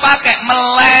dilawan pakai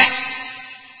melek.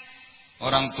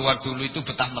 Orang tua dulu itu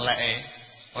betah melek.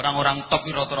 Orang-orang top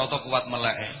rata-rata kuat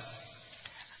melek.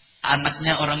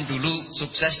 Anaknya orang dulu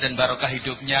sukses dan barokah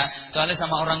hidupnya soalnya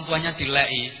sama orang tuanya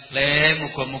dilei.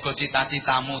 Muga-muga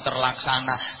cita-citamu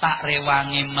terlaksana. Tak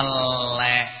rewangi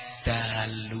melek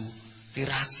dalu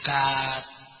tirakat.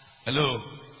 Halo.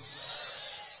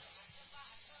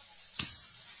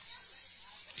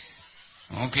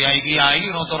 Kiai-kiai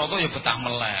rata-rata ya betah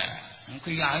melek.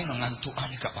 Kiai nang ngantukan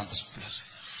gak pantes blas.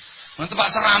 Nang tempat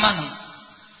ceramah.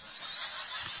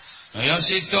 Lah ya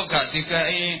sido gak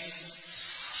dikai.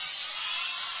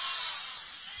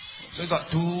 Saya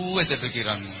kok duwe te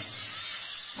pikiranmu.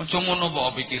 Aja ngono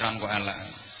kok pikiran kok elek.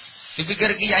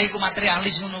 Dipikir kiai ku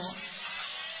materialis ngono kok.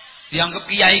 Dianggap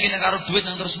kiai ki nek karo duit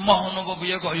nang terus moh ngono kok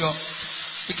piye kok ya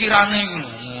pikirane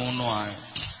ngono ae.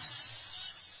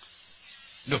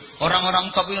 Loh,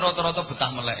 orang-orang top iki rata-rata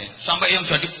betah meleke. Sampai yang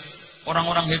jadi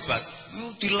orang-orang hebat,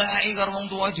 dileki karo wong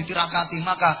tuwa ditirakati,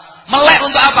 maka melek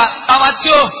untuk apa?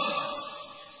 Tawajuh.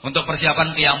 Untuk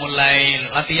persiapan qiyamul lail,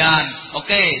 latihan.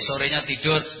 Oke, sorenya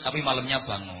tidur tapi malamnya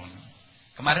bangun.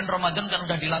 Kemarin Ramadan kan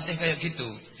udah dilatih kayak gitu.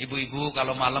 Ibu-ibu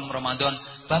kalau malam Ramadan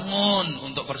bangun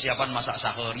untuk persiapan masak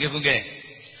sahur. Nggih, Bu nggih.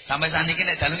 Sampai saniki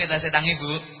nek dalu kita setangi,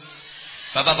 Bu.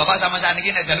 Bapak-bapak sama saniki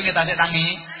nek dalu kita setangi.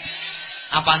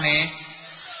 Apane?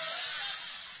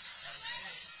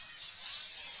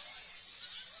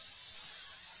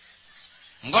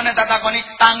 Engko nek tak takoni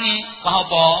tangi, wah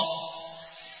apa?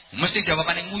 Mesti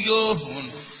jawabane nguyuh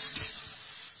ngono.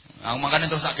 Aku makane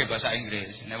terus tak bahasa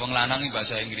Inggris. Nek wong lanang iki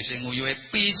bahasa Inggrise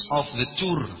nguyuhe piece of the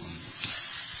tour.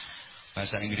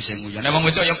 Bahasa Inggrise nguyuh. Nek wong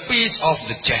wedok ya piece of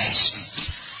the chest.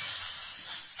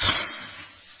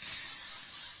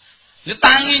 Ya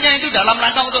tanginya itu dalam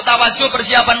rangka untuk tawajuh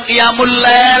persiapan qiyamul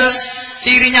lail.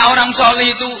 Cirinya orang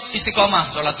soleh itu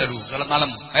istiqomah, salat daru, salat malam.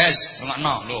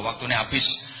 Rungokno, lho waktune habis.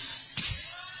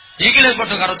 Iki lho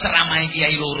padha karo ceramah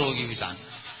kiai loro iki wisan.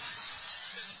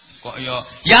 Kok ya.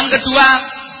 Yang kedua,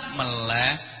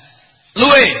 meleh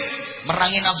luwe,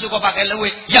 merangi nafsu kok pakai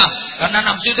luwe. Ya, karena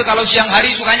nafsu itu kalau siang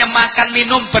hari sukanya makan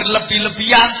minum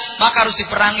berlebih-lebihan, maka harus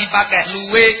diperangi pakai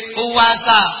luwe,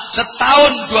 puasa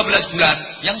setahun 12 bulan.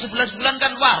 Yang 11 bulan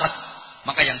kan warak.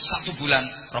 Maka yang 1 bulan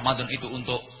Ramadan itu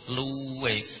untuk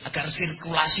luwe, agar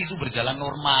sirkulasi itu berjalan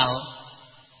normal.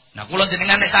 Nah, kula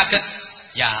jenengan nek saged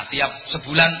ya tiap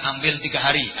sebulan ambil 3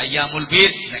 hari ayyamul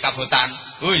bid nek kabotan.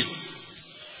 Hui.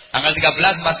 Tanggal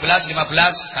 13, 14,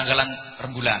 15 tanggalan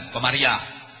rembulan, Pemaria.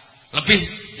 Lebih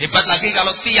hebat lagi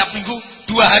kalau tiap minggu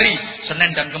 2 hari,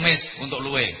 Senin dan Kamis untuk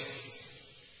luwe.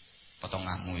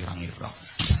 Potonganmu irang-irang.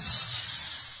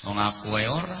 Wong aku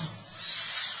ae ora.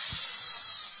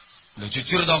 Lho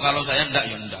jujur toh kalau saya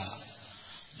ndak ya ndak.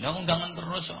 Ya undangan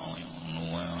terus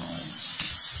luwe.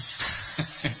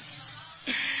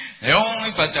 Ya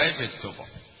ibadahnya beda kok.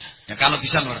 Ya kalau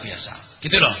bisa luar biasa.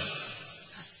 Gitu loh.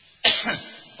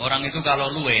 Orang itu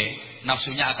kalau luwe,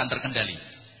 nafsunya akan terkendali.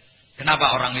 Kenapa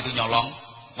orang itu nyolong?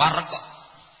 Warek kok.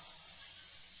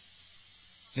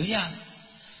 Ya.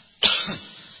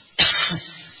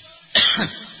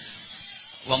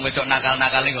 Wong wedok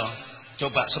nakal-nakal iki kok.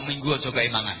 Coba seminggu aja gawe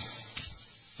mangan.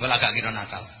 Wala gak kira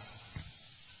nakal.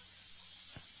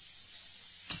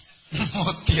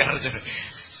 Mutiar jare.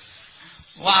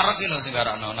 Warek iki lho sing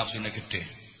garakno nafsune gede.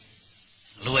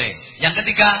 Luwe. Yang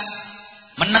ketiga,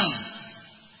 meneng.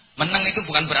 Meneng itu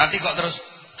bukan berarti kok terus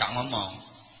gak ngomong.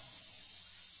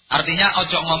 Artinya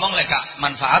ojo ngomong lek gak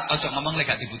manfaat, ojo ngomong lek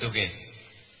gak dibutuhke.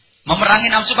 Memerangi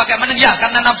nafsu pakai meneng ya,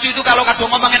 karena nafsu itu kalau kadang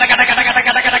ngomong kata-kata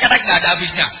enggak ada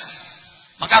habisnya.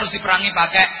 Maka harus diperangi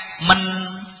pakai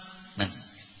meneng.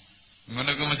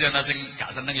 Ngono ku mesti ana sing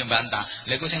gak seneng ya mbantah.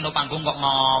 Lha iku sing no panggung kok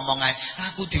ngomong ae,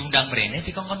 aku diundang mrene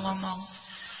dikongkon ngomong.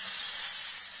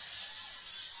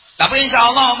 Tapi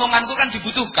insyaallah omonganku kan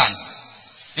dibutuhkan.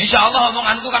 Insyaallah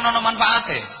omonganku kan ana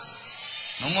manfaate.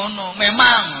 Ngono,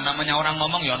 memang namanya orang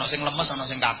ngomong ya ana sing lemes, ana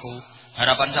sing kaku.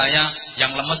 Harapan saya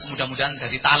yang lemes mudah-mudahan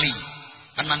dari tali.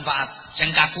 Kan manfaat.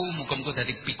 Sing kaku muga-muga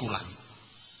dadi pikulan.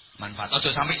 Manfaat. Aja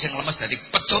sampai sing lemes dadi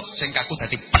pecut, sing kaku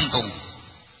dadi pentung.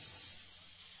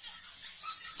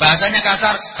 Bahasanya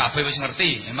kasar, kabeh wis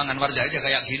ngerti. Memang Anwar Zahid ya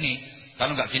kayak gini.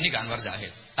 Kalau enggak gini kan Anwar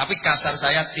Zahid. Tapi kasar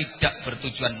saya tidak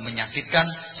bertujuan menyakitkan,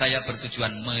 saya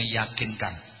bertujuan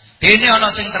meyakinkan. Dene ana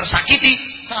sing tersakiti,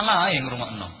 salah ae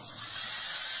ngrungokno.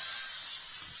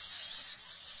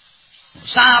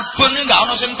 Sabun iki enggak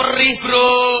ana sing perih,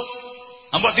 Bro.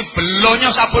 Ambek dibelonyo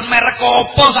sabun merek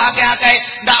opo sakake-akeh,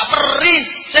 ndak perih.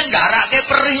 Sing garake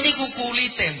perih niku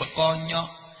kulite mbekonyok.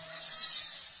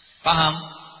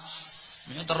 Paham?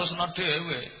 Ini terusno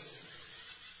dhewe.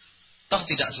 Toh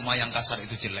tidak semua yang kasar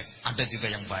itu jelek, ada juga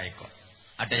yang baik kok.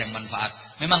 Ada yang manfaat.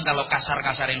 Memang kalau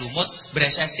kasar-kasare lumut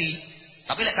bereseti.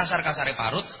 Tapi lek kasar-kasare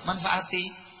parut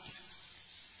manfaati.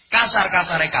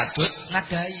 Kasar-kasare kadut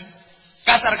ngadai.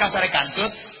 Kasar-kasare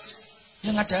kancut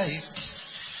ya ngadai.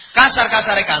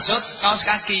 Kasar-kasare kasut kaos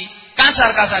kaki.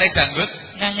 Kasar-kasare janggut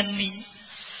ngangeni.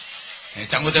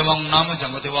 Janggute wong nom,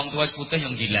 janggute wong tuwa putih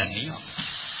yang gilani.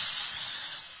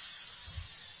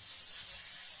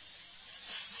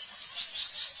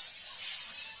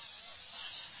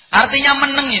 Artinya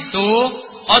meneng itu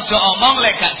ojo omong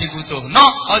lek gak dibutuhno,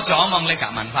 ojo omong lek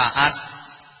gak manfaat.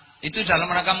 Itu dalam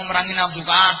rangka memerangi nafsu.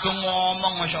 Kadung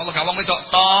ngomong Masya Allah gak wong wedok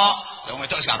tok, wong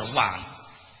wedok sekaruan.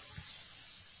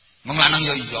 Wong lanang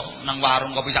ya iya, nang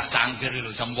warung kopi sak cangkir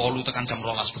lho jam 8 tekan jam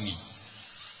 12 bengi.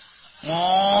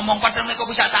 Ngomong padahal nek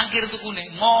kopi sak cangkir tukune,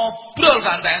 ngobrol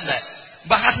gak entek-entek.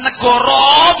 Bahas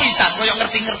negara pisan koyo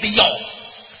ngerti-ngerti yo.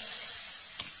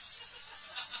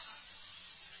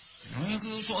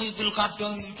 Iki sok pilkada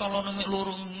calon mek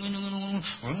loro ngene-ngene.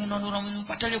 Ngene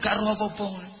padahal yo gak ero apa-apa.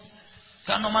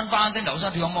 Gak ono manfaate ndak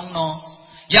usah diomongno.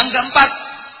 Yang keempat,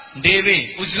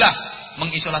 dhewe uzlah,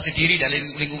 mengisolasi diri dari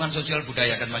lingkungan sosial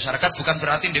budaya dan masyarakat bukan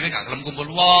berarti dhewe gak gelem kumpul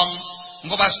wong.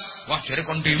 Engko pas wah jare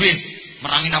kon dhewe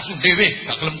merangi nafsu dhewe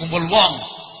gak gelem kumpul wong.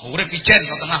 Urip pijen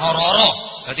nang tengah ora-ora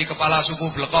dadi kepala suku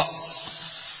blekok.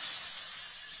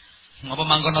 Ngapa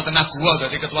manggon nang tengah gua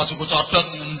dadi ketua suku codot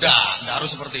ndak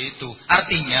harus seperti itu.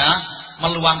 Artinya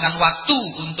meluangkan waktu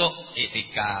untuk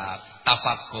iktikaf,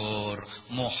 tafakur,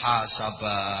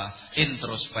 muhasabah,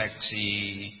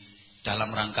 introspeksi dalam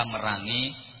rangka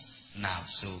merangi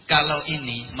nafsu. Kalau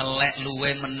ini melek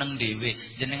luwe meneng dhewe,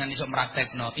 jenengan iso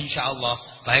praktekno,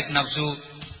 insyaallah baik nafsu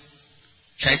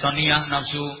syaitaniyah,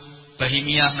 nafsu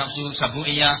bahimiyah, nafsu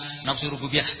sabuiyah, nafsu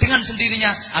rububiyah dengan sendirinya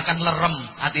akan lerem,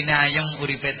 atine ayem,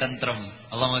 uripe tentrem.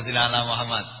 Allahumma sholli ala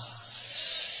Muhammad.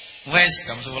 Wes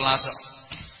jam 11.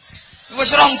 Wes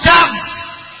 2 jam.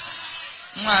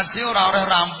 Ngaji ora oleh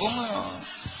rampung.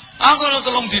 Aku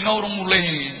telung dina urung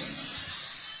mulih.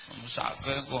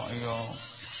 Sake kok ya.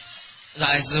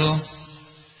 Saestu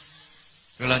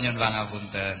kula nyuwun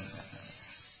pangapunten.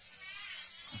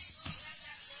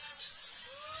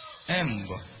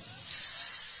 Mbah.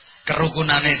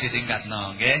 Kerukunane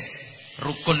ditingkatno, nggih.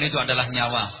 Rukun itu adalah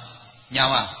nyawa.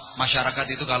 Nyawa. Masyarakat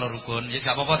itu kalau rukun, ya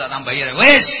gak apa-apa tak tambahi ya.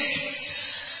 Wis.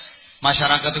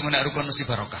 Masyarakat itu nek rukun mesti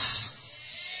barokah.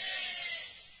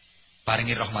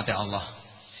 Paringi rahmati Allah.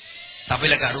 Tapi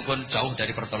lek gak rukun jauh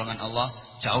dari pertolongan Allah,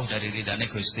 jauh dari ridane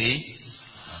Gusti.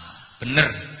 Bener.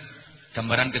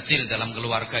 Gambaran kecil dalam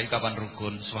keluarga itu kapan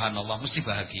rukun, subhanallah mesti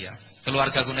bahagia.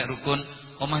 Keluarga ku nek rukun,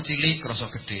 omah cilik krasa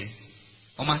gede.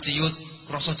 Omah ciut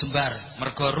krasa jembar,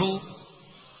 mergo ru.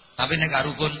 Tapi nek gak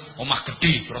rukun, omah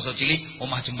gede krasa cilik,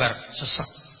 omah jembar sesek.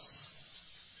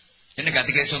 Ini gak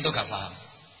tiga contoh gak paham.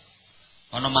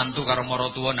 Ana mantu karo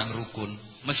maratuwa nang rukun,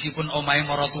 meskipun omahe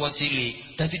maratuwa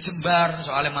cilik, dadi jembar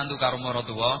soalnya mantu karo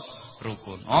maratuwa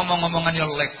rukun. Omong-omongan ya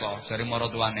lek kok jare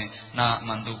maratuwane, "Nak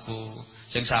mantuku,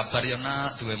 sing sabar ya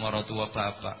nak, duwe maratuwa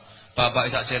bapak.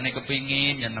 Bapak sakjane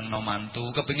kepingin nyenengno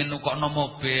mantu, kepingin nukokno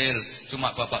mobil,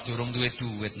 cuma bapak durung duwe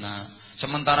duit, Nak.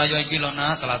 Sementara ya iki lho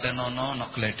nak, telatenono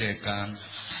nok gledekan."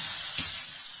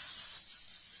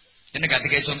 Ini gak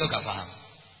tiga contoh gak paham.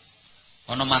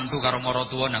 Ana mantu karo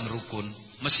maratuwa nang rukun,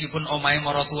 meskipun omahe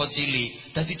maratuwa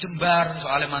cilik, dadi jembar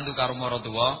soalnya mantu karo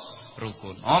maratuwa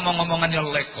rukun. Omong-omongan ya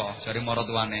lek kok jare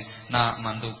maratuwane, "Nak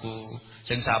mantuku,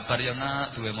 sing sabar ya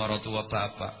nak, duwe maratuwa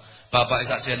bapak. Bapak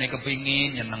sakjane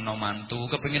kepingin nyenengno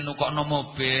mantu, kepingin nukokno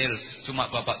mobil,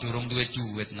 cuma bapak durung duwe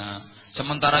duit, Nak.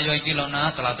 Sementara ya iki lho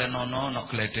nak, telatenono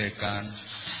nok gledekan."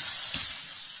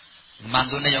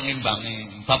 Mantune yang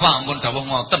ngimbangi. "Bapak ampun dawuh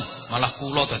ngoten, malah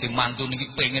kula dadi mantu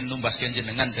niki pengin numbaske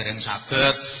jenengan dereng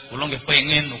saged. Kula nggih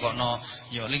pengin nukokno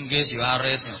ya linggis ya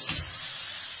arit."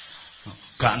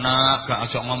 "Gak nak, gak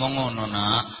aja ngomong ngono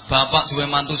nak. Bapak duwe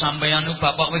mantu sampeyan niku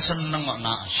bapak wis seneng kok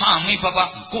nak. Sami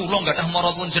bapak, kula gadah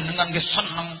maratuwa jenengan nggih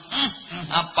seneng.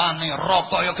 Apane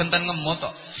rokok ya genten ngemut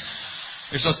kok.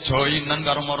 Iso joinan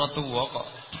karo maratuwa kok.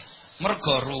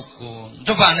 Mergo rukun.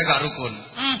 Coba nek gak rukun.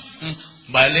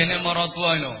 Balene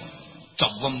maratuwa lho.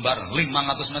 Cok wembar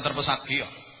 500 meter pesagi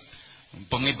kok.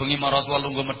 Bengi-bengi maratuwa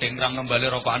lungguh medhengrang nembale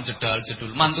rokokan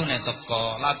jedal-jedul. Mantune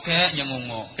teko, lagek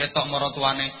nyengungu. Ketok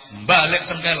maratuwane balik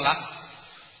cengkelak.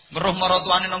 Weruh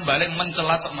maratuwane nembale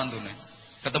mencelat tok mantune.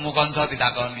 Ketemu kanca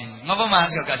ditakoni, "Ngapa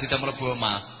Mas kok gak sida mlebu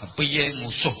omah?" "Piye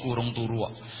musuh kurung turu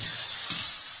kok."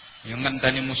 "Ya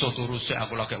ngenteni musuh turu sik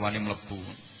aku lagi wani mlebu."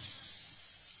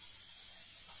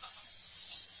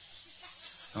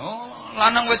 Oh,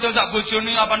 lanang wedok sak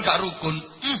bojone kapan gak rukun?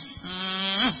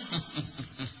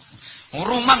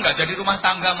 Rumah nggak jadi rumah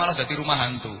tangga, malah jadi rumah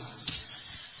hantu.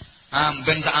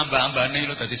 Amben sak amba-ambane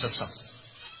lho dadi sesek.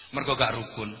 Mergo gak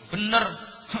rukun. Bener.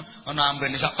 Ana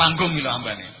ambene sak panggung lho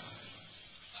ambane.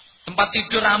 Tempat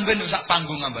tidur amben sak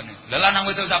panggung ambane. Lah lanang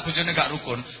wedok sak bojone gak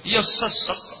rukun, ya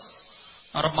sesek.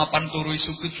 Arep mapan turu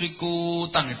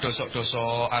sikut-sikutan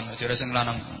dosok-dosokan jare sing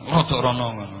lanang rada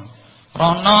rono ngono.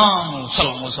 Rono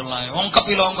musel-musel ae. Ongkep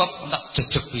lho ongkep tak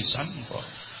jejeg pisan kok.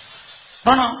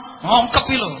 Rono, ongkep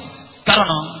lho.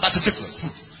 Karono tak jejeg lho.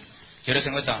 Jare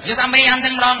sing wedok, "Ya sampeyan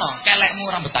sing mrono,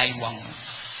 kelekmu ora betahi wong.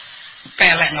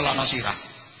 Kelek ngelokno sirah."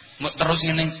 Terus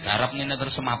ngene garap ngene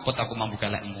terus semaput aku mampu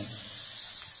kelekmu.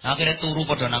 Akhirnya turu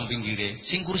padha nang pinggire,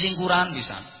 singkur-singkuran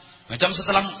pisan. Macam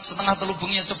setengah telu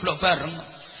bengi ceblok bareng.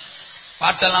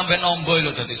 Padahal amben nombo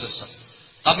lho dadi sesek.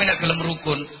 Tapi nek gelem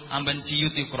rukun, amben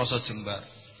ciut iki krasa jembar.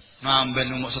 Nah,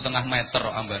 amben mung setengah meter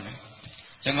ambene.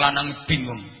 Sing lanang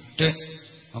bingung, "Dek,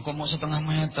 aku mau setengah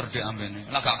meter Dek ambene."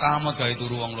 Lah gak kamat gawe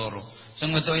turu wong loro.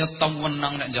 Sing wedok ya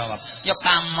temenang nek jawab, "Ya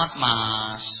kamat,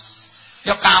 Mas."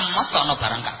 Ya kamat kok ana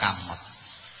barang gak kamat.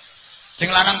 Sing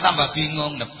lanang tambah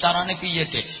bingung, "Nek carane piye,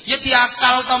 Dek?" "Ya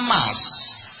diakal to, Mas."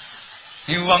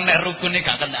 Iki wong nek rukune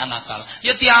gak kena akal.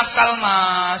 "Ya diakal,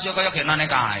 Mas, ya kaya genane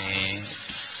kae."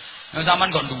 Ya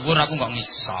sampean kok dhuwur aku kok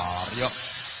ngisor. Ya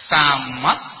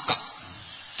kamat kok.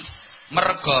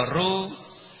 Mergo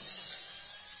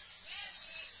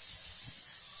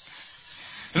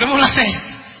lha mulane.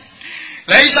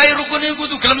 Lah saya rukun iku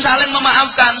kudu gelem saling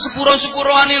memaafkan,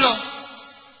 sepuro-sepuroan lho.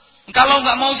 Kalau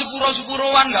enggak mau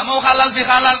sepuro-sepuroan, enggak mau halal bi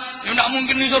halal, ya enggak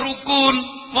mungkin iso rukun.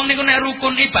 Wong niku nek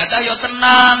rukun ibadah ya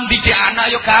tenang, didik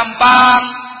anak ya gampang.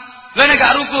 Lah nek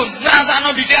gak rukun,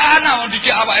 ngrasakno didik anak, wong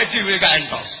didik awake dhewe gak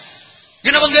entos.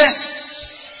 Ngene apa nggih?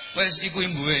 Wis iku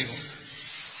imbuhe iku.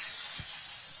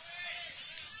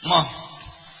 Moh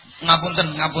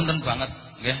ngapunten banget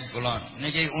nggih kula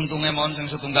niki untunge mawon sing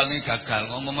setunggal niki gagal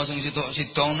ngomong sing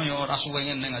sitok-sitok ngono ya ora suwe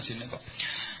ngene ngajine kok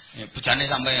ya bejane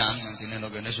sampean ngajine lho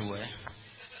kene suwe ya,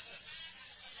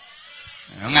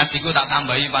 ngajiku tak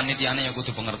tambahi panitiane ya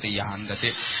kudu pengertian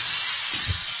dadi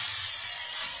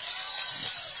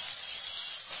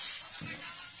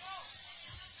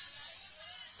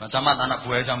Camat anak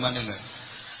buah sampean lho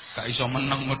gak iso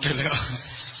meneng modele kok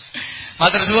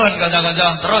matur suwun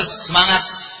kanca-kanca terus semangat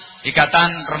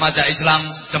Ikatan Remaja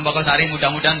Islam Cempaka Sari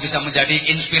mudah-mudahan bisa menjadi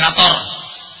inspirator,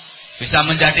 bisa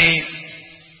menjadi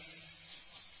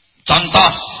contoh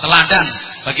teladan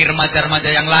bagi remaja-remaja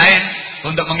yang lain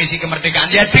untuk mengisi kemerdekaan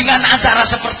ya dengan acara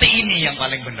seperti ini yang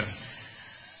paling benar.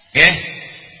 Oke,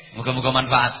 moga-moga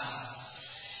manfaat.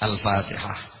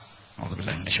 Al-Fatihah.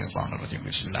 A'udzubillahi minasyaitonirrajim.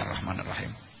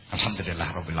 Bismillahirrahmanirrahim.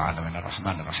 Alhamdulillahirabbil alamin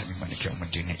arrahmanir rahim maliki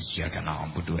yaumiddin iyyaka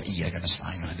na'budu wa iyyaka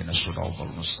nasta'in ihdinas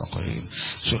siratal mustaqim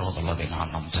siratal ladzina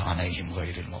an'amta 'alaihim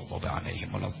ghairil maghdubi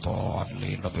 'alaihim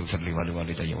waladdallin rabbighfir li wa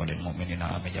liwalidayya wa lil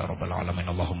mu'minina amin ya rabbal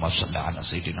alamin Allahumma shalli 'ala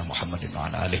sayyidina Muhammadin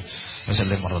wa 'ala alihi wa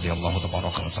sallim radhiyallahu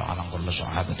tabaraka wa ta'ala an kulli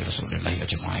sahabati rasulillahi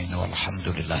ajma'in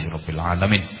walhamdulillahi rabbil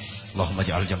alamin Allahumma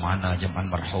ij'al jam'ana jam'an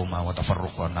marhuma wa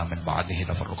tafarruqana min ba'dihi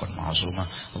tafarruqan ma'suma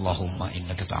Allahumma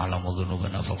innaka ta'lamu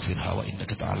dhunubana faghfirha wa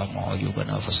innaka ta'lamu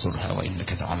ayubana fasturha wa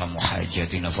innaka ta'lamu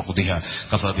hajatina faqdiha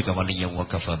kafa bika waliyyan wa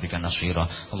kafa bika nasira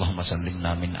Allahumma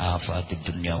sallimna min afatid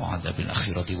dunya wa adzabil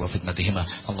akhirati wa fitnatihima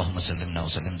Allahumma sallimna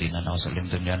wa sallim dinana wa sallim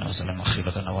dunyana wa sallim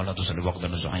akhiratana wa la tusalli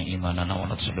waqtana zu'i imanana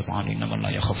wa la tusalli 'alaina man la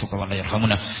yakhafuka wa la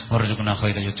yarhamuna warzuqna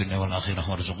khairal dunya wal akhirah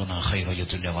warzuqna khairal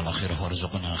dunya wal akhirah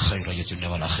warzuqna khairal dunya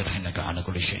wal akhirah innaka 'ala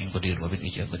kulli syai'in qadir wa bil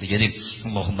ijabati jadir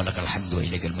Allahumma lakal hamdu wa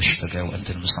ilaikal mushtaka wa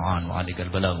antal musta'an wa 'alaikal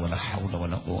balagh wa la hawla wa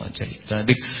la quwwata illa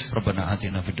bik ربنا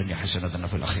آتنا في الدنيا حسنة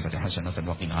وفي الآخرة حسنة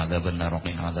وقنا عذاب النار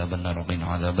وقنا عذاب النار وقنا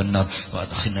عذاب النار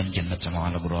وأدخلنا الجنة مع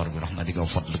الأبرار برحمتك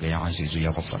وفضلك يا عزيز يا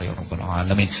غفار يا رب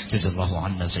العالمين جزا الله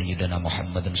عنا سيدنا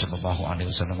محمد صلى الله عليه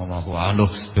وسلم وما هو أهله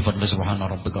بفضل سبحان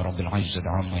ربك رب العزة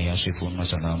عما يصفون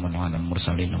وسلام على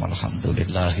المرسلين والحمد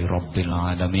لله رب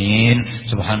العالمين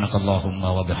سبحانك اللهم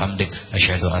وبحمدك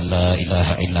أشهد أن لا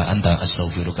إله إلا أنت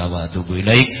أستغفرك وأتوب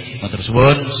إليك matur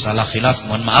suwun salah khilaf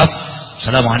mohon maaf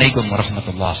Assalamualaikum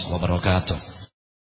warahmatullahi wabarakatuh.